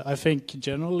 But I think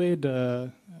generally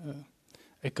the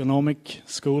economic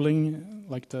schooling,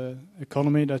 like the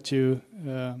economy that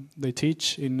they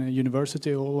teach in a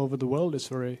university all over the world, is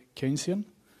very Keynesian,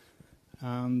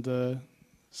 and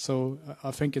so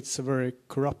I think it's a very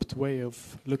corrupt way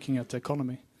of looking at the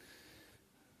economy.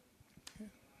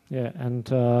 Yeah, and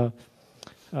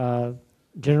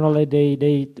generally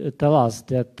they tell us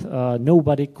that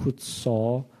nobody could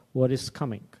saw what is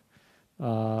coming.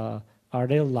 Are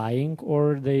they lying,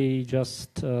 or they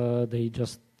just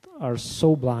are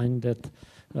so blind that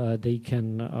they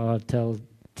can tell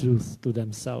truth to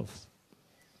themselves?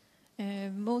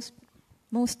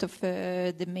 Most of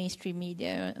the mainstream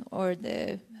media or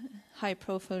the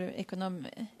high-profile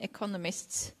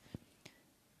economists,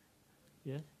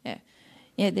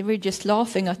 they were just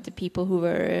laughing at the people who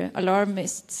were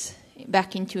alarmists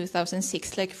back in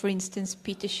 2006. Like, for instance,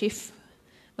 Peter Schiff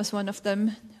was one of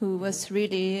them, who was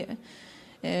really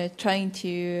trying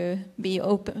to be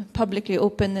publicly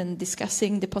open and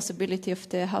discussing the possibility of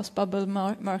the house bubble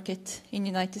market in the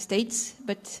United States.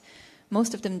 But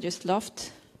most of them just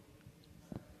laughed.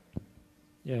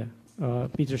 Yeah,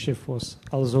 Peter Schiff was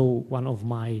also one of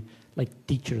my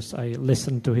teachers. I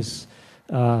listened to his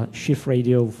Schiff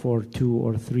radio for 2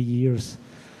 or 3 years.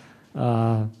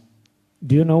 Do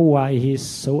you know why he's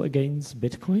so against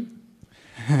Bitcoin?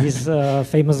 He's a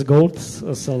famous gold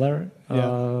seller.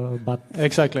 But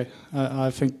exactly. I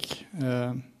think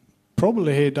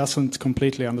probably he doesn't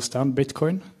completely understand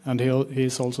Bitcoin, and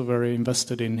he's also very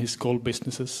invested in his gold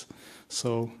businesses.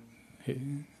 So,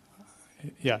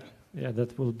 yeah,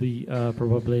 that will be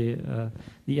probably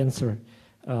the answer.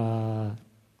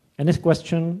 Any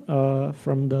question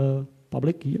from the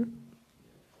public here?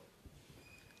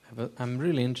 I'm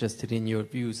really interested in your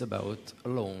views about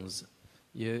loans.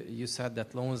 You said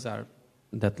that loans are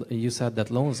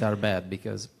bad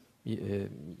because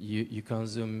you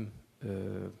consume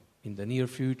in the near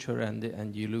future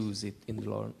and you lose it in the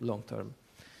long term.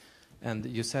 And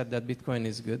you said that Bitcoin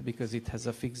is good because it has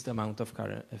a fixed amount of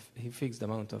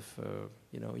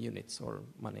units or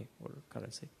money or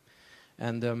currency.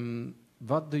 And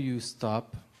what do you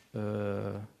stop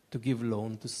to give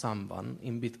loan to someone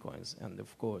in Bitcoins? And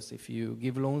of course, if you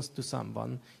give loans to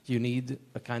someone, you need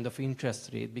a kind of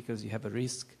interest rate because you have a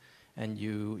risk and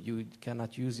you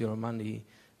cannot use your money.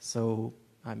 So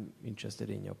I'm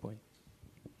interested in your point.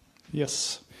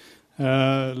 Yes.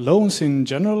 Loans in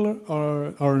general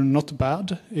are not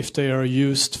bad if they are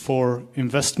used for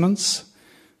investments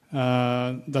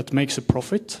that makes a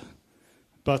profit.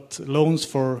 But loans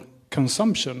for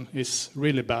consumption is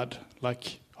really bad,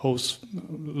 like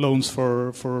loans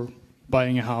for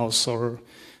buying a house or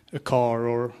a car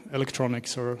or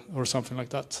electronics or something like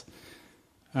that.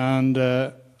 And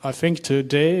I think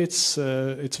today it's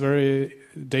very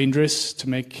dangerous to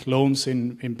make loans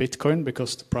in Bitcoin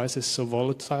because the price is so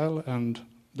volatile and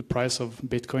the price of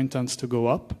Bitcoin tends to go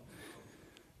up.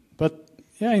 But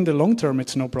yeah, in the long term,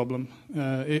 it's no problem.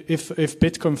 If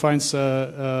Bitcoin finds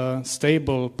a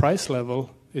stable price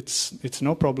level, it's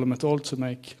no problem at all to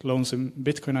make loans in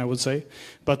Bitcoin, I would say.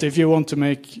 But if you want to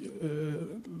make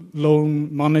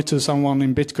loan money to someone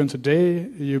in Bitcoin today,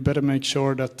 you better make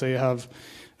sure that they have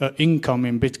income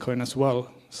in Bitcoin as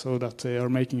well, so that they are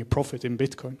making a profit in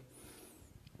Bitcoin.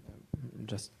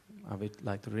 Just I would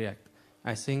like to react.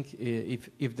 I think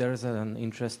if there is an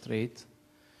interest rate,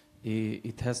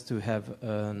 it has to have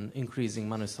an increasing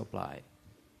money supply,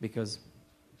 because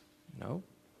no.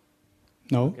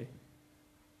 Okay.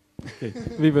 Okay.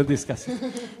 We will discuss it.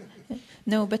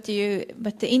 No, but the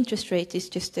interest rate is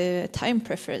just a time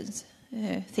preference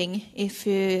thing. If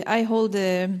I hold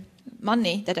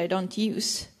money that I don't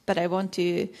use, but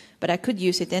I could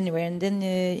use it anywhere, and then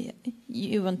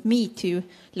you want me to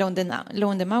loan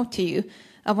them out to you,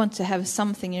 I want to have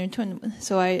something in return,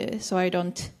 so I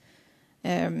don't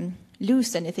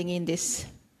lose anything in this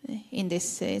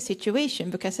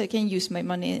situation, because I can use my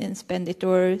money and spend it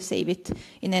or save it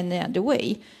in any other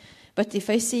way. But if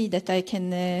I see that I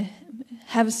can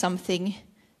have something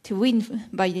to win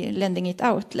by lending it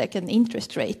out, like an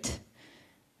interest rate,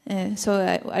 so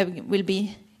I will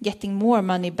be getting more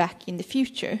money back in the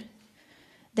future,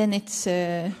 then it's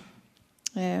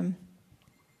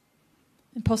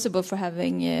possible for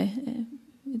having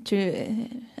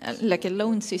like a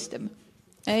loan system.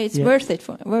 It's worth it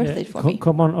for me.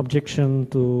 Common objection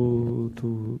to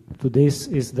this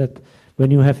is that when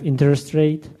you have interest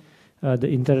rate,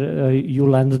 you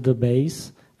lend the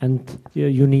base, and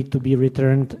you need to be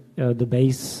returned the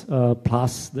base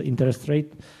plus the interest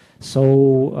rate.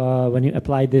 So when you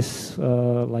apply this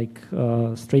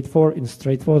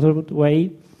straightforward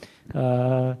way,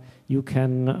 you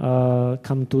can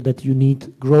come to that you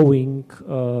need growing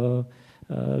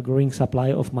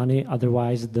supply of money.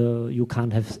 Otherwise, you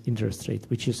can't have interest rate,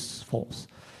 which is false.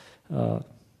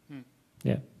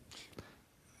 Yeah.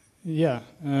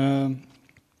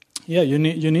 Yeah, you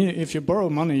need. If you borrow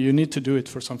money, you need to do it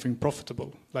for something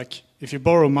profitable. Like if you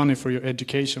borrow money for your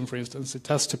education, for instance, it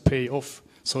has to pay off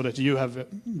so that you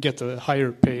get a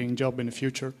higher paying job in the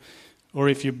future. Or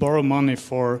if you borrow money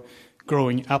for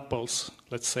growing apples,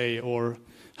 let's say, or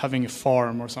having a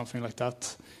farm or something like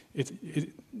that,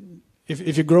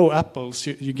 if you grow apples,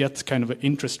 you get kind of an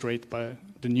interest rate by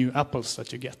the new apples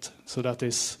that you get. So that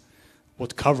is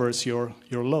what covers your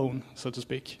loan, so to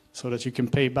speak, so that you can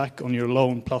pay back on your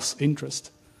loan plus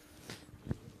interest.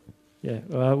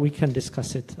 Yeah, we can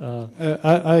discuss it.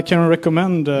 I can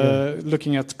recommend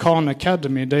looking at Khan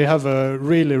Academy. They have a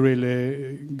really,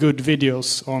 really good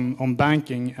videos on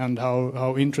banking and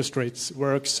how interest rates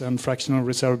works and fractional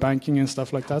reserve banking and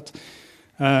stuff like that.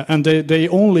 And they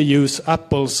only use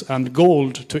apples and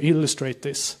gold to illustrate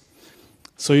this.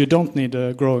 So you don't need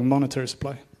a growing monetary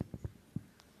supply.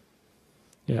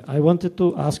 Yeah, I wanted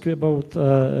to ask you about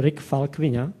Rick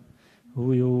Falkvinja,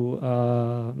 who you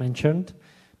mentioned,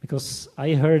 because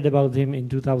I heard about him in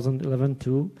 2011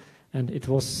 too, and it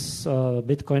was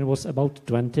Bitcoin was about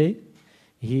 20.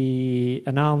 He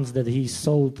announced that he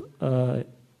sold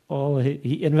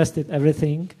he invested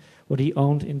everything what he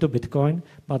owned into Bitcoin,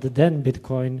 but then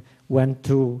Bitcoin went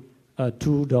to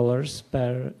 $2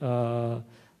 per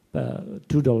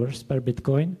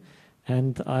Bitcoin,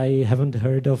 and I haven't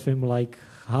heard of him like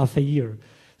half a year.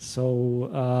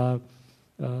 So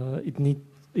it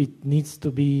needs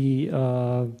to be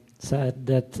said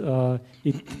that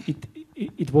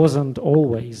it wasn't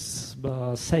always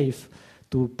safe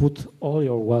to put all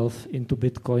your wealth into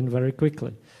Bitcoin very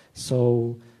quickly.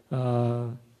 So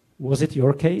was it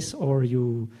your case, or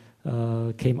you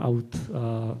came out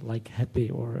like happy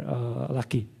or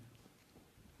lucky?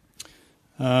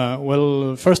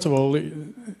 Well, first of all,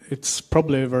 it's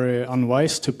probably very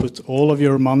unwise to put all of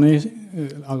your money,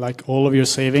 like all of your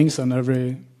savings and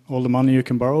all the money you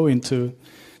can borrow into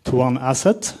one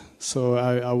asset. So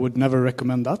I would never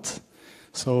recommend that.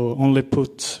 So only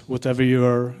put whatever you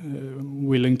are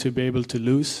willing to be able to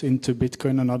lose into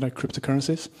Bitcoin and other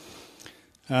cryptocurrencies.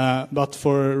 But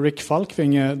for Rick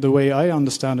Falkvinja, the way I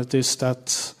understand it is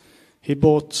that he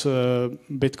bought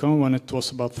Bitcoin when it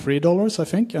was about $3, I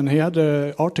think, and he had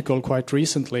an article quite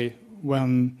recently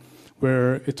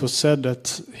where it was said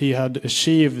that he had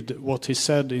achieved what he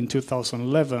said in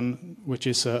 2011, which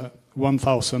is a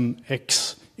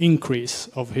 1,000x increase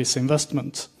of his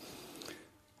investment.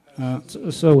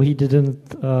 So he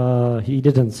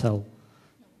didn't sell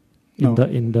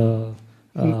in the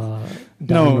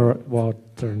downward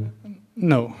turn.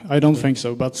 No, I don't think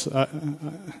so, but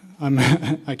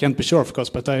I can't be sure, of course,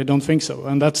 but I don't think so.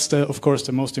 And that's, of course,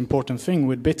 the most important thing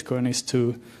with Bitcoin is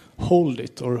to hold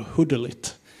it or hodl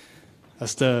it,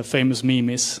 as the famous meme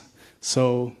is.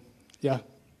 So, yeah,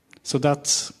 so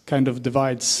that kind of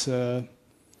divides the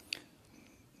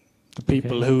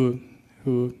people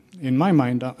who, in my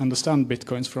mind, understand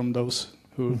Bitcoins from those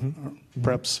who are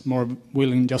perhaps more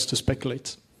willing just to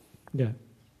speculate. Yeah.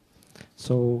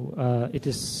 So it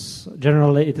is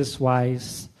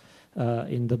wise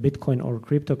in the Bitcoin or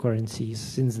cryptocurrencies,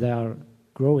 since they are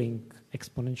growing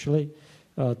exponentially,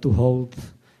 to hold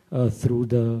through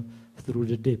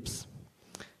the dips.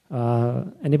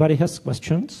 Anybody has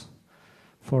questions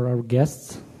for our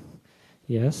guests?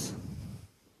 Yes.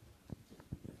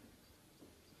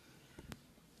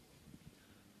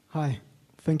 Hi,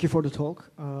 thank you for the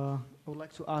talk. I would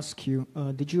like to ask you,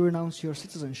 did you renounce your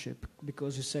citizenship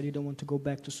because you said you don't want to go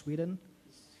back to Sweden?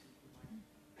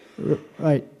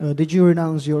 Right. Did you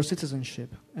renounce your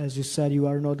citizenship as you said you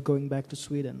are not going back to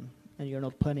Sweden and you're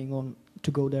not planning on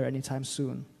to go there anytime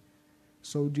soon?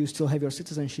 So do you still have your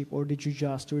citizenship, or did you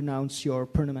just renounce your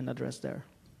permanent address there?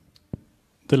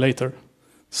 The latter.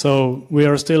 So we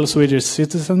are still Swedish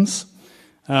citizens,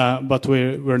 but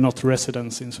we're not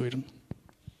residents in Sweden.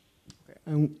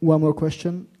 And one more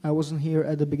question. I wasn't here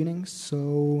at the beginning,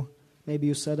 so maybe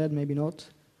you said that, maybe not.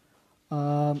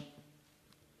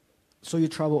 So you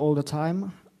travel all the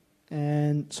time,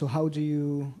 and so how do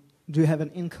you have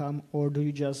an income, or do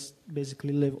you just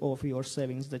basically live off your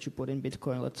savings that you put in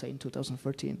Bitcoin, let's say in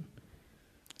 2013?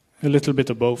 A little bit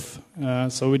of both.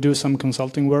 So we do some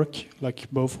consulting work, like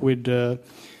both with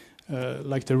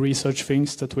like the research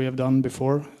things that we have done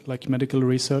before, like medical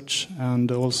research,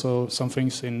 and also some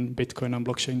things in Bitcoin and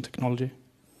blockchain technology.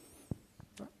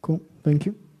 Cool, thank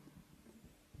you.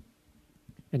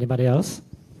 Anybody else?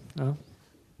 No?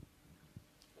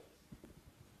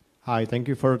 Hi, thank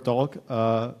you for the talk.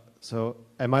 So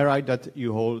am I right that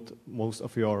you hold most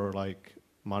of your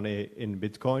money in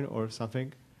Bitcoin or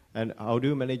something? And how do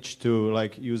you manage to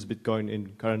use Bitcoin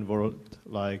in current world,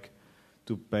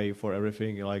 to pay for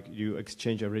everything? You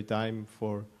exchange every time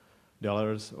for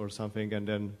dollars or something, and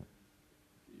then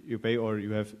you pay, or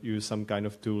you have used some kind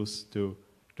of tools to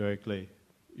directly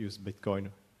use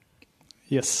Bitcoin?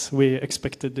 Yes, we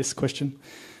expected this question.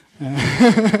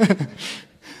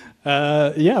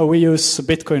 Yeah, we use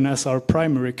Bitcoin as our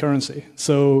primary currency.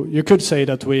 So you could say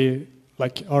that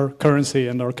our currency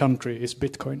and our country is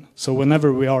Bitcoin. So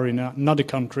whenever we are in another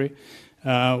country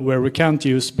where we can't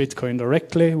use Bitcoin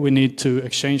directly, we need to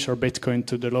exchange our Bitcoin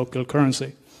to the local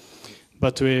currency.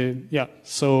 But we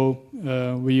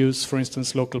use, for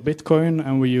instance, local Bitcoin,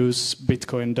 and we use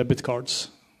Bitcoin debit cards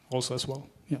also as well.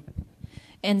 Yeah.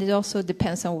 And it also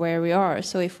depends on where we are.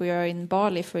 So if we are in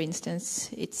Bali, for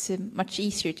instance, it's much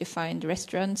easier to find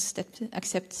restaurants that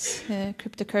accept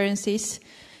cryptocurrencies.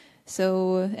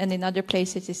 So, and in other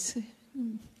places it's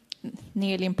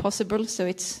nearly impossible. So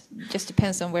it just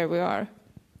depends on where we are.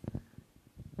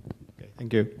 Okay,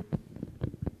 thank you.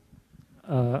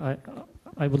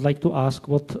 I would like to ask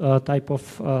what type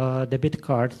of debit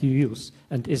card you use,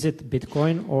 and is it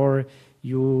Bitcoin, or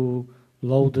you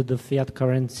load the fiat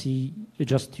currency,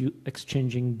 just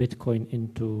exchanging Bitcoin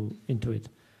into it?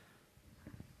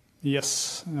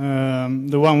 Yes,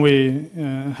 the one we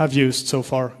have used so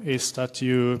far is that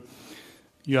you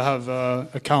have an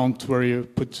account where you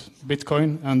put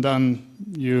Bitcoin, and then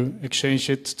you exchange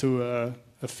it to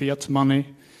a fiat money,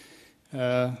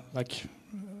 like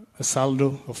a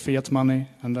saldo of fiat money,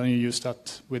 and then you use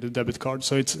that with a debit card.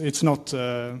 So it's not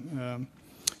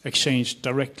exchanged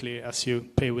directly as you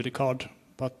pay with a card.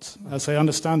 But as I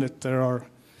understand it, there are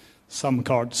some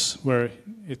cards where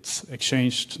it's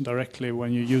exchanged directly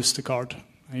when you use the card,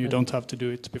 and you don't have to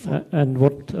do it before. And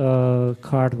what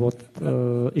card, what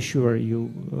issuer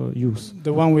you use?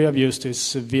 The one we have used is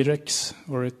Virex,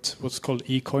 or it was called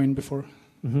eCoin before.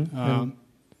 Mm-hmm.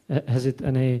 Has it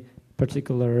any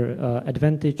particular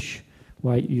advantage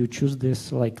why you choose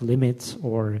this, like limits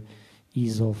or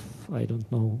ease of, I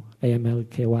don't know, AML,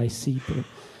 KYC,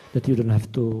 that you don't have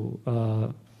to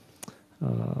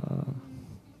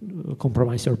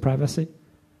compromise your privacy?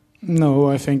 No,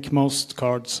 I think most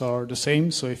cards are the same.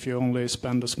 So if you only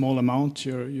spend a small amount,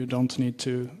 you don't need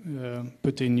to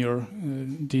put in your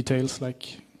details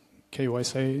like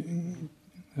KYC,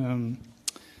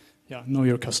 know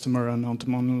your customer and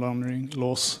anti-money laundering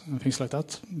laws and things like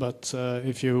that. But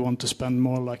if you want to spend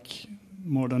more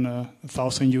than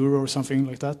 €1,000 or something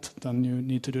like that, then you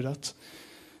need to do that.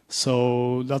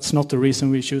 So that's not the reason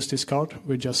we choose this card.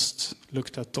 We just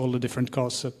looked at all the different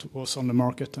cards that was on the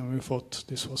market, and we thought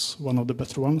this was one of the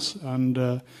better ones.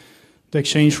 And the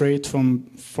exchange rate from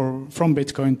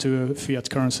Bitcoin to fiat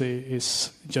currency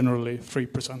is generally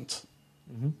 3%.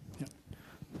 Mm-hmm. Yeah.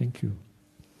 Thank you.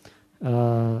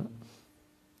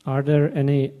 Are there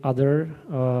any other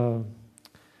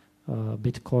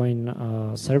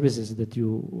Bitcoin services that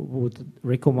you would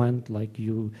recommend, like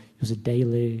you use it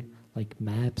daily, like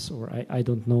maps, or I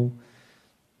don't know?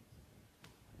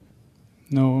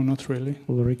 No, not really.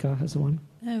 Ulrika has one.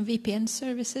 VPN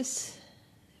services.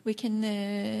 We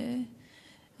can,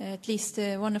 at least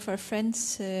one of our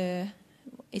friends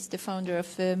is the founder of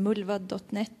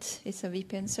mulvad.net. It's a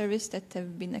VPN service that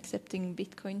have been accepting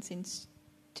Bitcoin since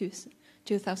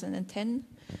 2010.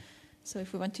 So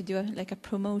if we want to do a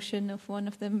promotion of one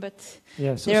of them, but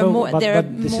yeah, there are more. But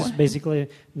this is basically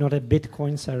not a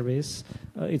Bitcoin service.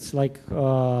 It's like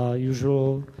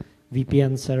usual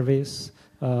VPN service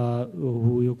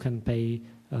who you can pay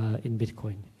in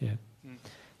Bitcoin. Yeah,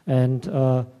 and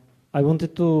I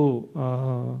wanted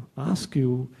to ask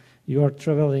you. You are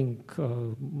traveling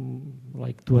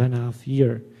like 2.5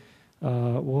 years.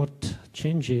 What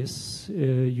changes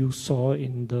you saw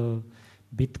in the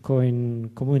Bitcoin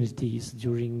communities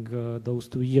during those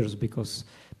 2 years? Because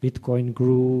Bitcoin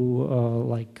grew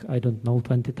like, I don't know,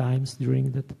 20 times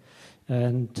during that.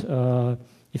 And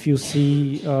if you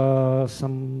see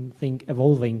something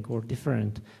evolving or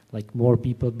different, like more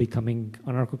people becoming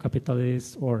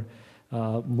anarcho-capitalists or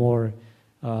more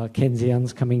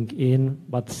Keynesians coming in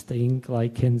but staying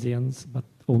like Keynesians but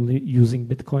only using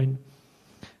Bitcoin.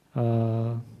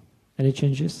 Any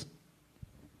changes?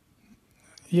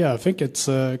 Yeah, I think it's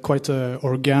quite an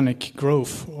organic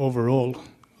growth overall.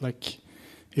 Like,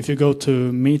 if you go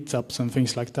to meetups and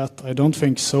things like that, I don't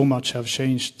think so much have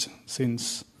changed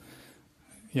since,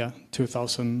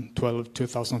 2012,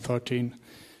 2013.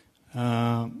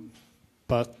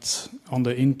 But on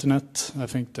the internet, I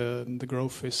think the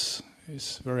growth is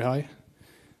very high.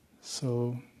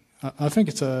 So I think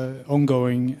it's an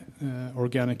ongoing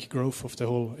organic growth of the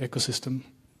whole ecosystem.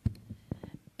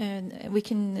 And we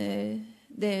can.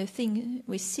 The thing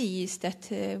we see is that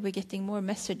we're getting more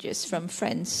messages from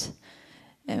friends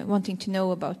wanting to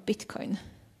know about Bitcoin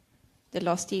the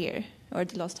last year or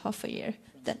the last half a year.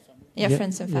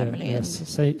 Friends and family. Yeah, yes,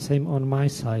 same on my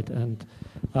side. And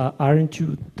aren't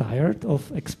you tired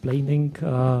of explaining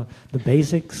the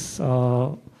basics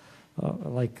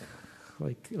like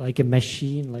a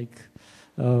machine, like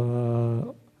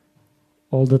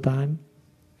all the time?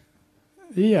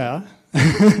 Yeah,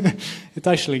 it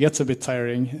actually gets a bit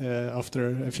tiring after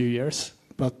a few years.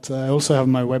 But I also have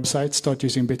my website, Start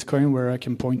Using Bitcoin, where I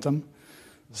can point them.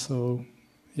 So,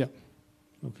 yeah.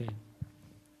 Okay.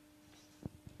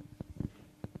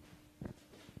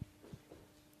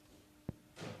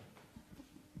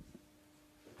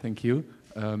 Thank you.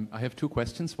 I have two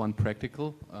questions. One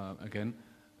practical, again.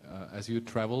 As you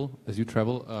travel,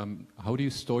 how do you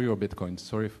store your Bitcoins?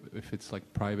 Sorry if it's like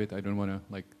private. I don't want to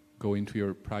go into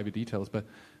your private details, but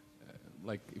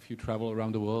if you travel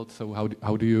around the world, so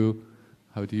how do you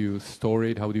store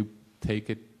it? How do you take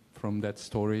it from that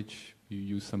storage? You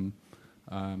use some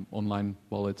online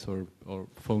wallets or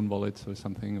phone wallets or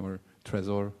something, or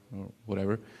Trezor or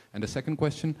whatever. And the second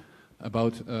question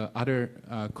about other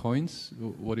coins.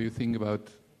 What do you think about?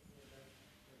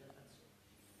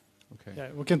 Okay. Yeah,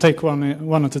 we can take one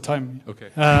at a time.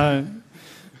 Okay.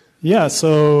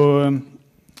 So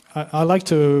I like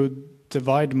to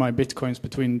divide my Bitcoins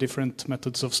between different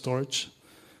methods of storage.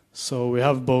 So we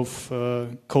have both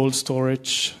cold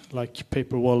storage, like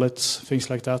paper wallets, things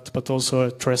like that, but also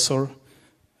a Trezor.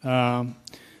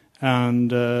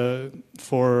 And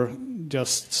for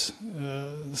just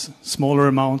smaller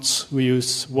amounts, we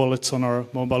use wallets on our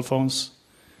mobile phones.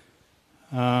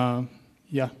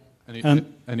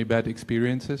 Any bad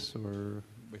experiences or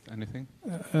with anything?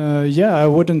 I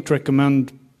wouldn't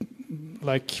recommend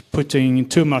putting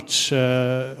too much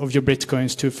of your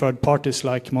Bitcoins to third parties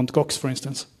like Mt. Gox, for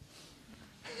instance.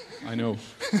 I know.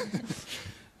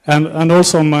 And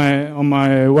also on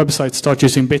my website, Start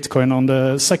Using Bitcoin, on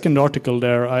the second article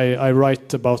there, I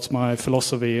write about my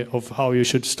philosophy of how you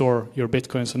should store your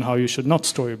Bitcoins and how you should not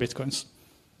store your Bitcoins.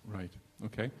 Right.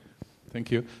 Okay.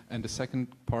 Thank you. And the second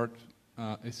part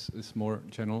is more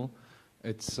general.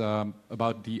 It's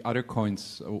about the other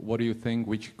coins. What do you think?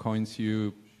 Which coins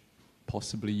you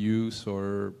possibly use,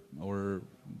 or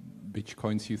which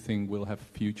coins you think will have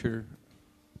future?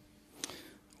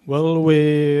 Well,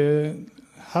 we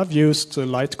have used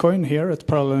Litecoin here at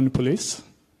Parallel Police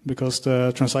because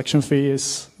the transaction fee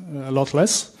is a lot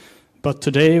less. But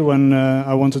today, when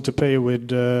I wanted to pay with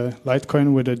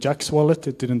Litecoin with a Jax wallet,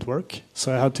 it didn't work,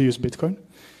 so I had to use Bitcoin.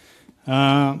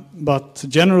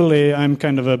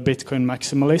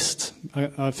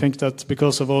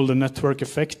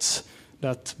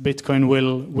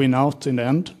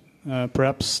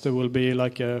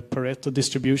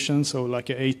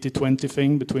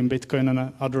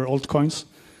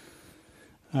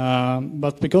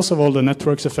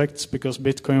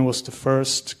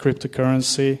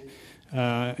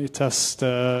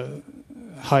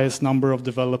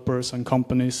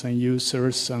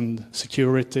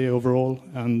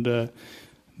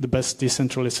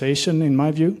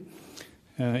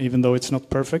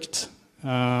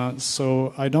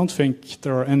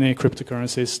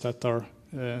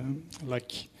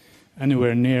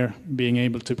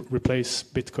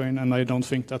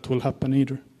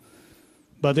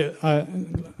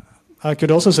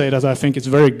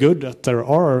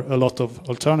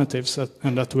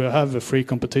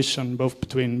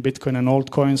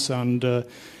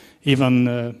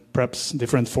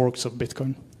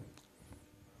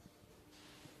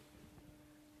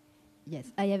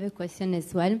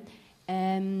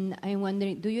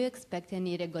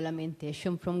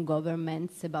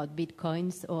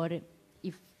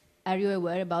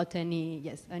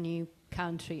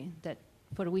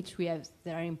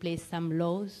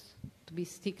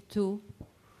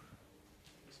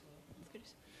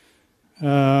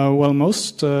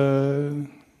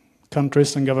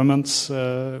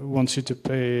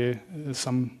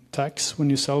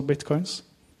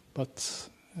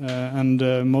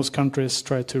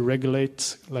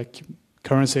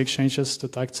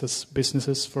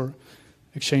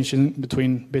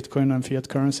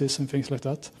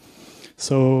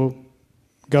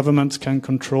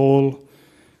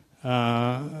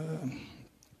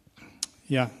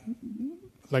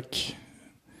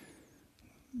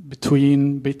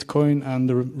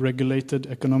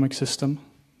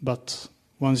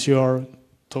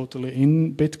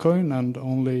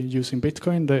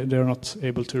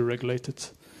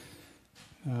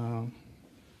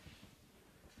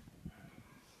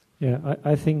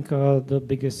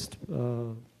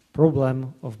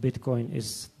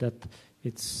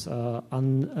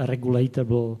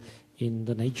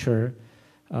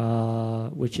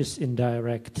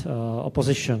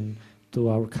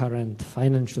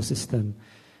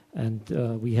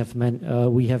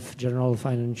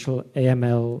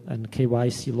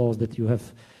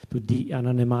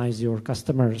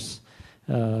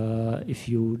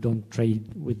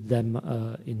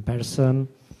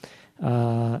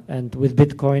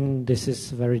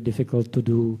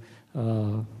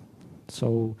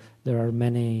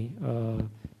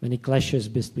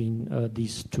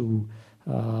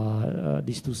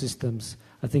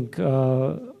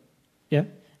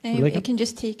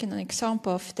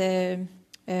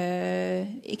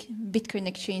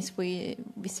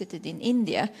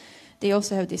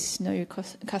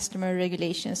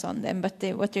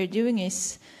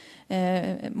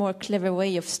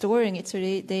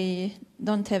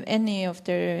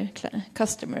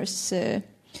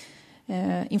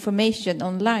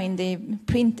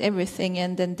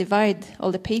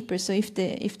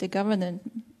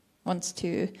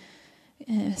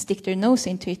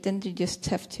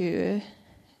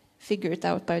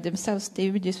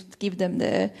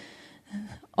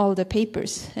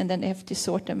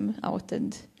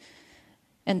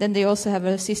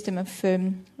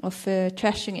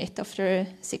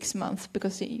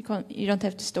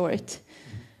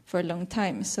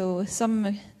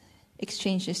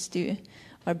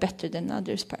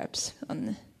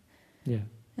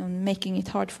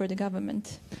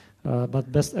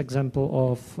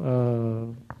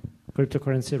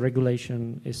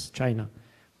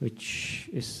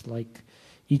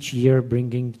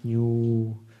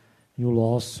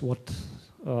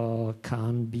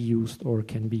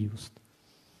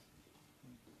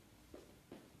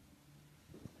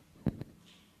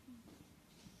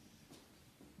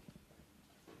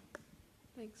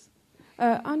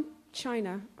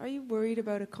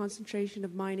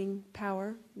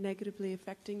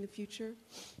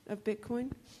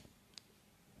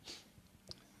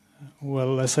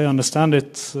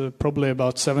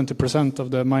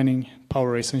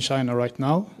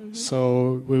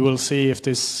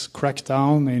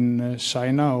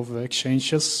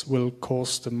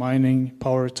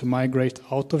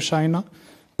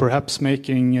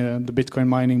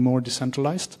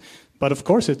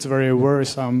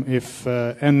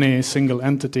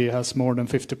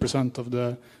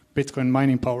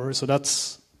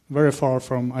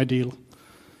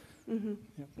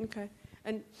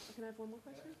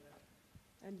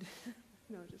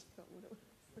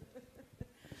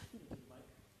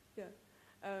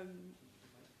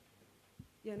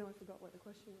 Yeah, no, I forgot what the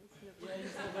question was. Never mind.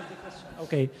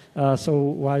 Okay, so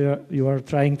while you are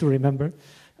trying to remember,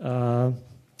 the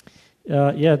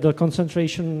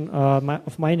concentration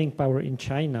of mining power in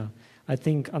China, I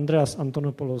think Andreas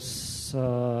Antonopoulos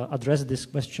addressed this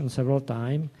question several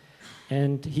times,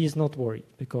 and he's not worried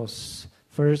because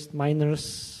first,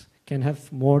 miners can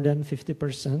have more than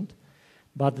 50%,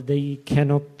 but they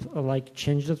cannot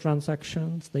change the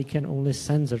transactions. They can only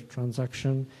censor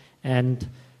transaction, and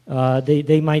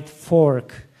they might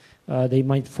fork. They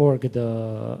might fork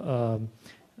the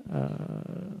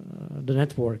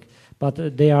network,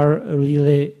 but they are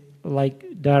really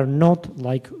they are not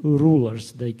like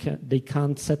rulers. They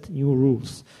can't set new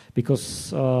rules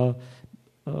because the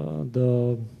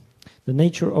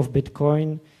nature of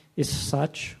Bitcoin is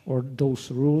such, or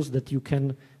those rules, that you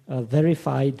can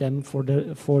verify them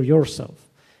for yourself.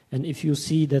 And if you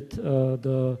see that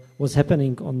what's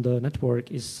happening on the network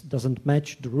doesn't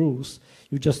match the rules,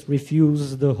 you just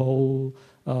refuse the whole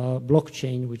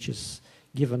blockchain which is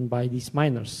given by these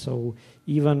miners. So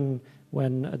even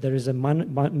when there is a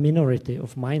minority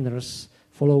of miners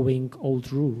following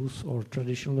old rules or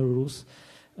traditional rules,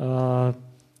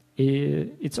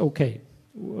 it's okay.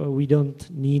 We don't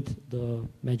need the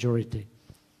majority.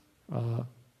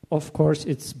 Of course,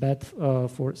 it's bad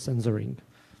for censoring.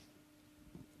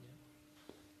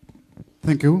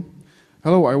 Thank you.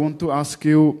 Hello, I want to ask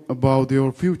you about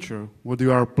your future. What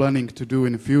you are planning to do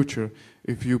in the future?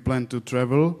 If you plan to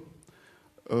travel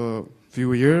a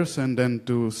few years and then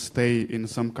to stay in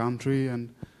some country, and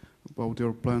about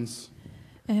your plans?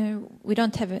 We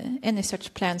don't have any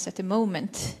such plans at the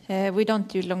moment. We don't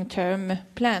do long-term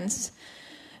plans.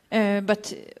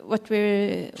 But what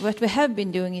we have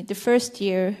been doing, the first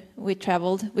year we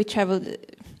traveled,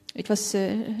 it was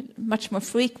much more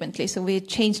frequently, so we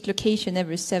changed location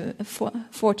every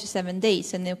 4 to 7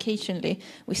 days, and occasionally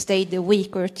we stayed a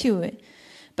week or two.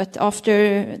 But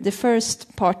after the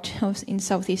first part in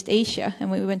Southeast Asia, and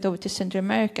we went over to Central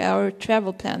America, our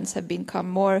travel plans have become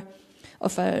more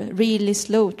of a really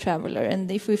slow traveler, and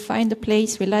if we find a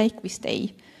place we like, we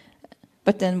stay,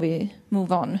 but then we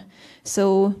move on.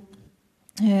 So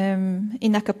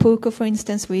in Acapulco, for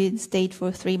instance, we stayed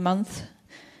for 3 months,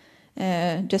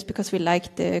 just because we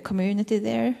liked the community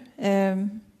there.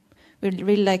 We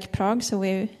really like Prague, so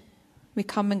we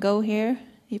come and go here.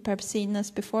 You've perhaps seen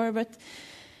us before, but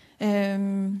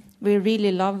we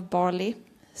really love Bali.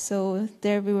 So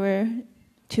there we were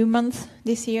 2 months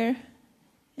this year.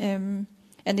 And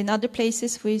in other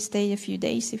places we stay a few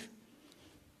days.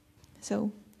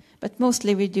 But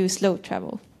mostly we do slow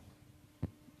travel.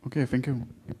 Okay, thank you.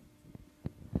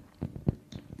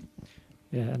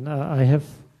 Yeah, and I have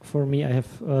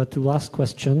 2 last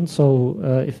questions. So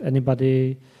if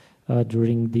anybody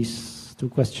during these 2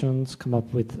 questions come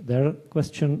up with their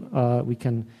question, we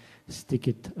can stick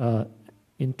it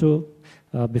into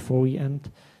before we end.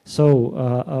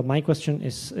 So my question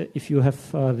is, if you have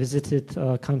visited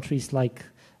countries like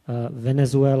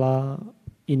Venezuela,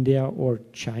 India, or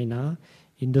China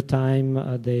in the time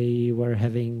they were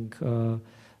having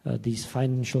these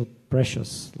financial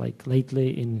pressures, like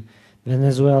lately in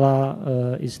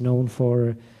Venezuela is known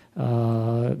for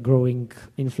growing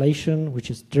inflation,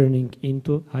 which is turning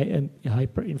into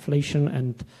hyperinflation,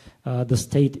 and the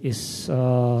state is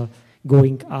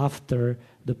going after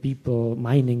the people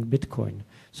mining Bitcoin.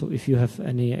 So if you have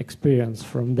any experience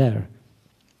from there.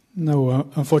 No,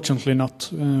 unfortunately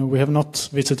not. We have not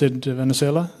visited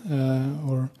Venezuela,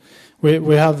 or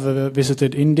we have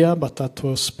visited India, but that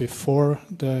was before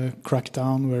the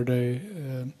crackdown where they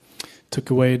took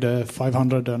away the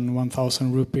 500 and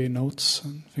 1,000 rupee notes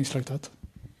and things like that.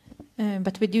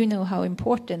 But we do know how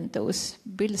important those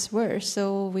bills were,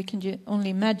 so we can only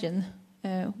imagine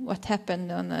what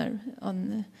happened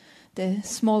on the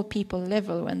small people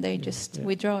level when they just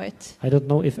withdraw it. I don't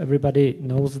know if everybody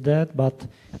knows that, but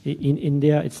in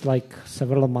India it's like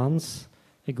several months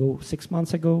ago, 6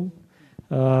 months ago,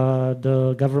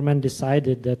 the government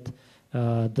decided that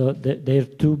their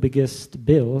 2 biggest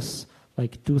bills,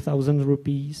 like 2,000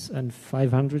 rupees and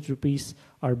 500 rupees,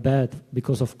 are bad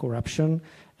because of corruption.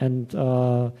 And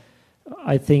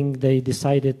I think they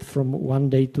decided from one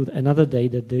day to another day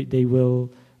that they will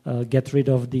get rid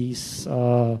of these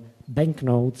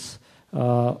banknotes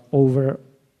over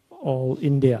all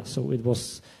India. So it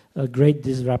was a great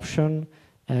disruption,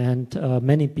 and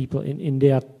many people in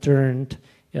India turned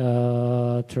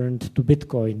to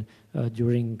Bitcoin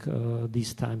during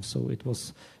these times. So it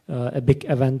was a big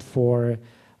event for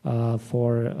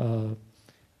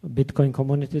Bitcoin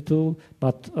community too,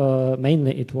 but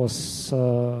mainly it was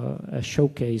a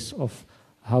showcase of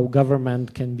how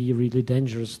government can be really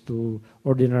dangerous to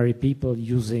ordinary people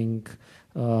using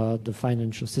the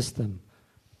financial system.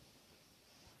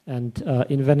 And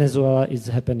in Venezuela, it's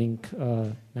happening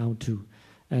now too.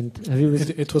 And have you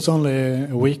it was only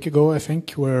a week ago, I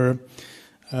think, where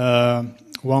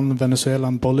one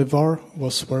Venezuelan bolivar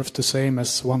was worth the same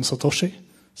as one Satoshi.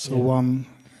 So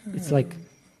it's like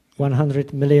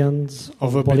 100 millions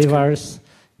of bolivars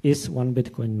is one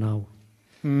Bitcoin now.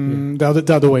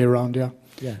 The other way around, yeah.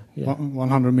 Yeah.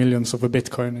 100 millions of a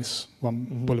Bitcoin is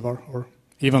one bolivar, or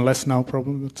even less now,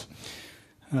 probably.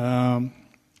 But,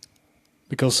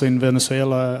 because in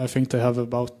Venezuela, I think they have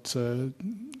about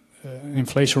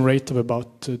inflation rate of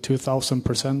about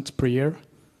 2,000% per year,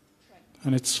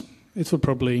 and it will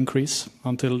probably increase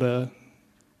until the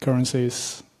currency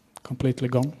is completely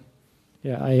gone.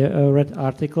 Yeah, I read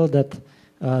article that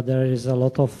there is a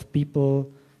lot of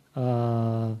people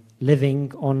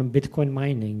living on Bitcoin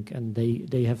mining, and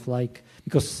they have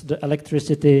because the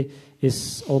electricity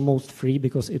is almost free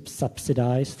because it's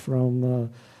subsidized from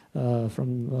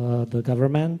the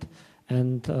government.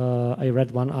 And I read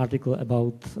one article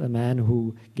about a man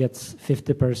who gets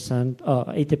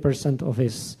 80% of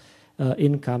his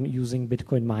income using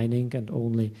Bitcoin mining, and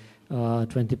only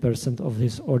 20% of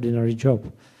his ordinary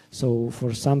job. So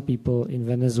for some people in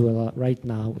Venezuela right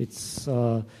now, it's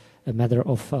a matter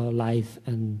of life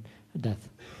and death.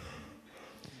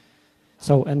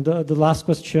 So, and the last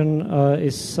question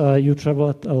is, you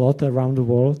traveled a lot around the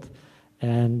world,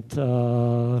 and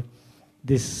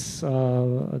this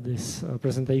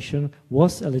presentation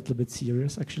was a little bit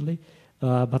serious, actually.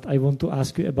 But I want to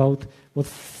ask you about what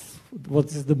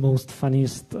is the most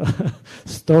funniest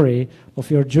story of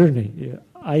your journey.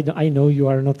 I know you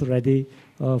are not ready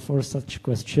for such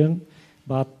question,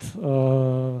 but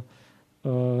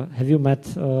have you met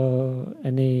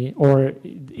any, or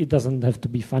it doesn't have to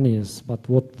be funniest, but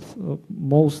what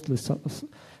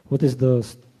is the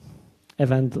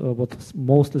event what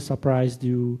mostly surprised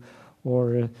you,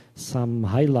 or some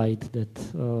highlight that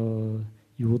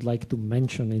you would like to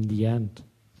mention in the end?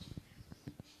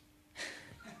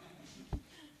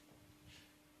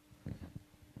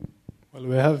 Well,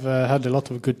 we have had a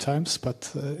lot of good times,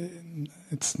 but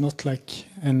it's not like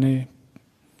any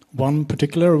one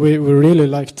particular. We really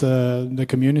liked the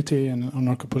community on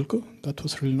Acapulco. That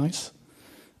was really nice.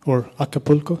 Or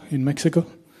Acapulco in Mexico.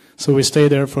 So we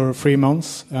stayed there for 3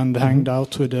 months and hanged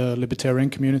out with the libertarian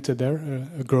community there,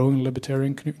 a growing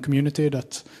libertarian community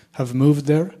that have moved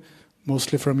there,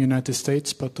 mostly from United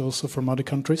States, but also from other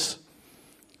countries.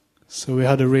 So we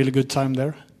had a really good time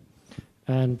there.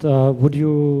 And would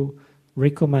you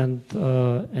recommend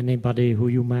anybody who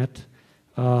you met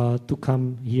to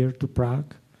come here to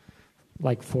Prague,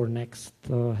 like for next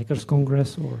Hackers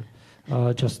Congress, or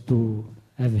just to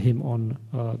have him on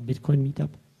Bitcoin meetup?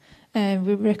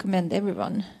 We recommend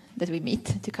everyone that we meet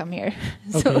to come here.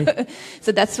 Okay.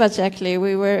 So that's what actually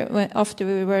we were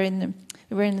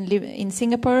in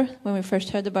Singapore when we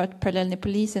first heard about parallel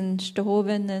police and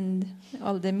Stohoven and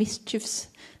all the mischiefs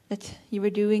that you were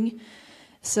doing.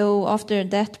 So after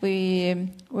that, we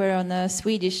were on a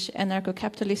Swedish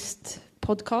anarcho-capitalist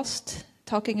podcast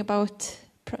talking about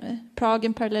Prague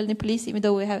and parallel police, even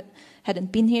though we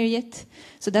hadn't been here yet.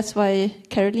 So that's why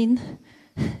Caroline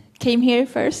came here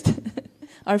first,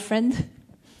 our friend.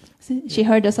 She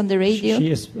heard us on the radio.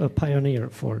 She is a pioneer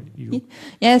for you.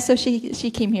 Yeah, so she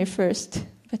came here first,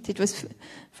 but it was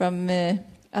from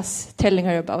us telling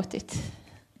her about it.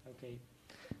 Okay.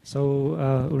 So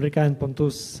Ulrika and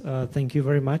Pontus, thank you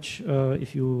very much.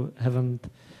 If you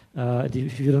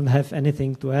don't have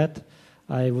anything to add,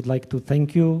 I would like to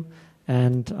thank you,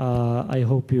 and I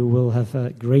hope you will have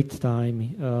a great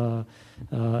time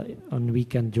on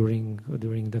weekend during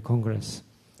the Congress.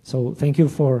 So thank you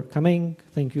for coming,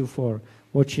 thank you for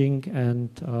watching, and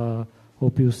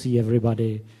hope you see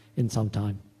everybody in some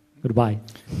time. Goodbye.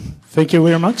 Thank you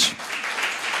very much.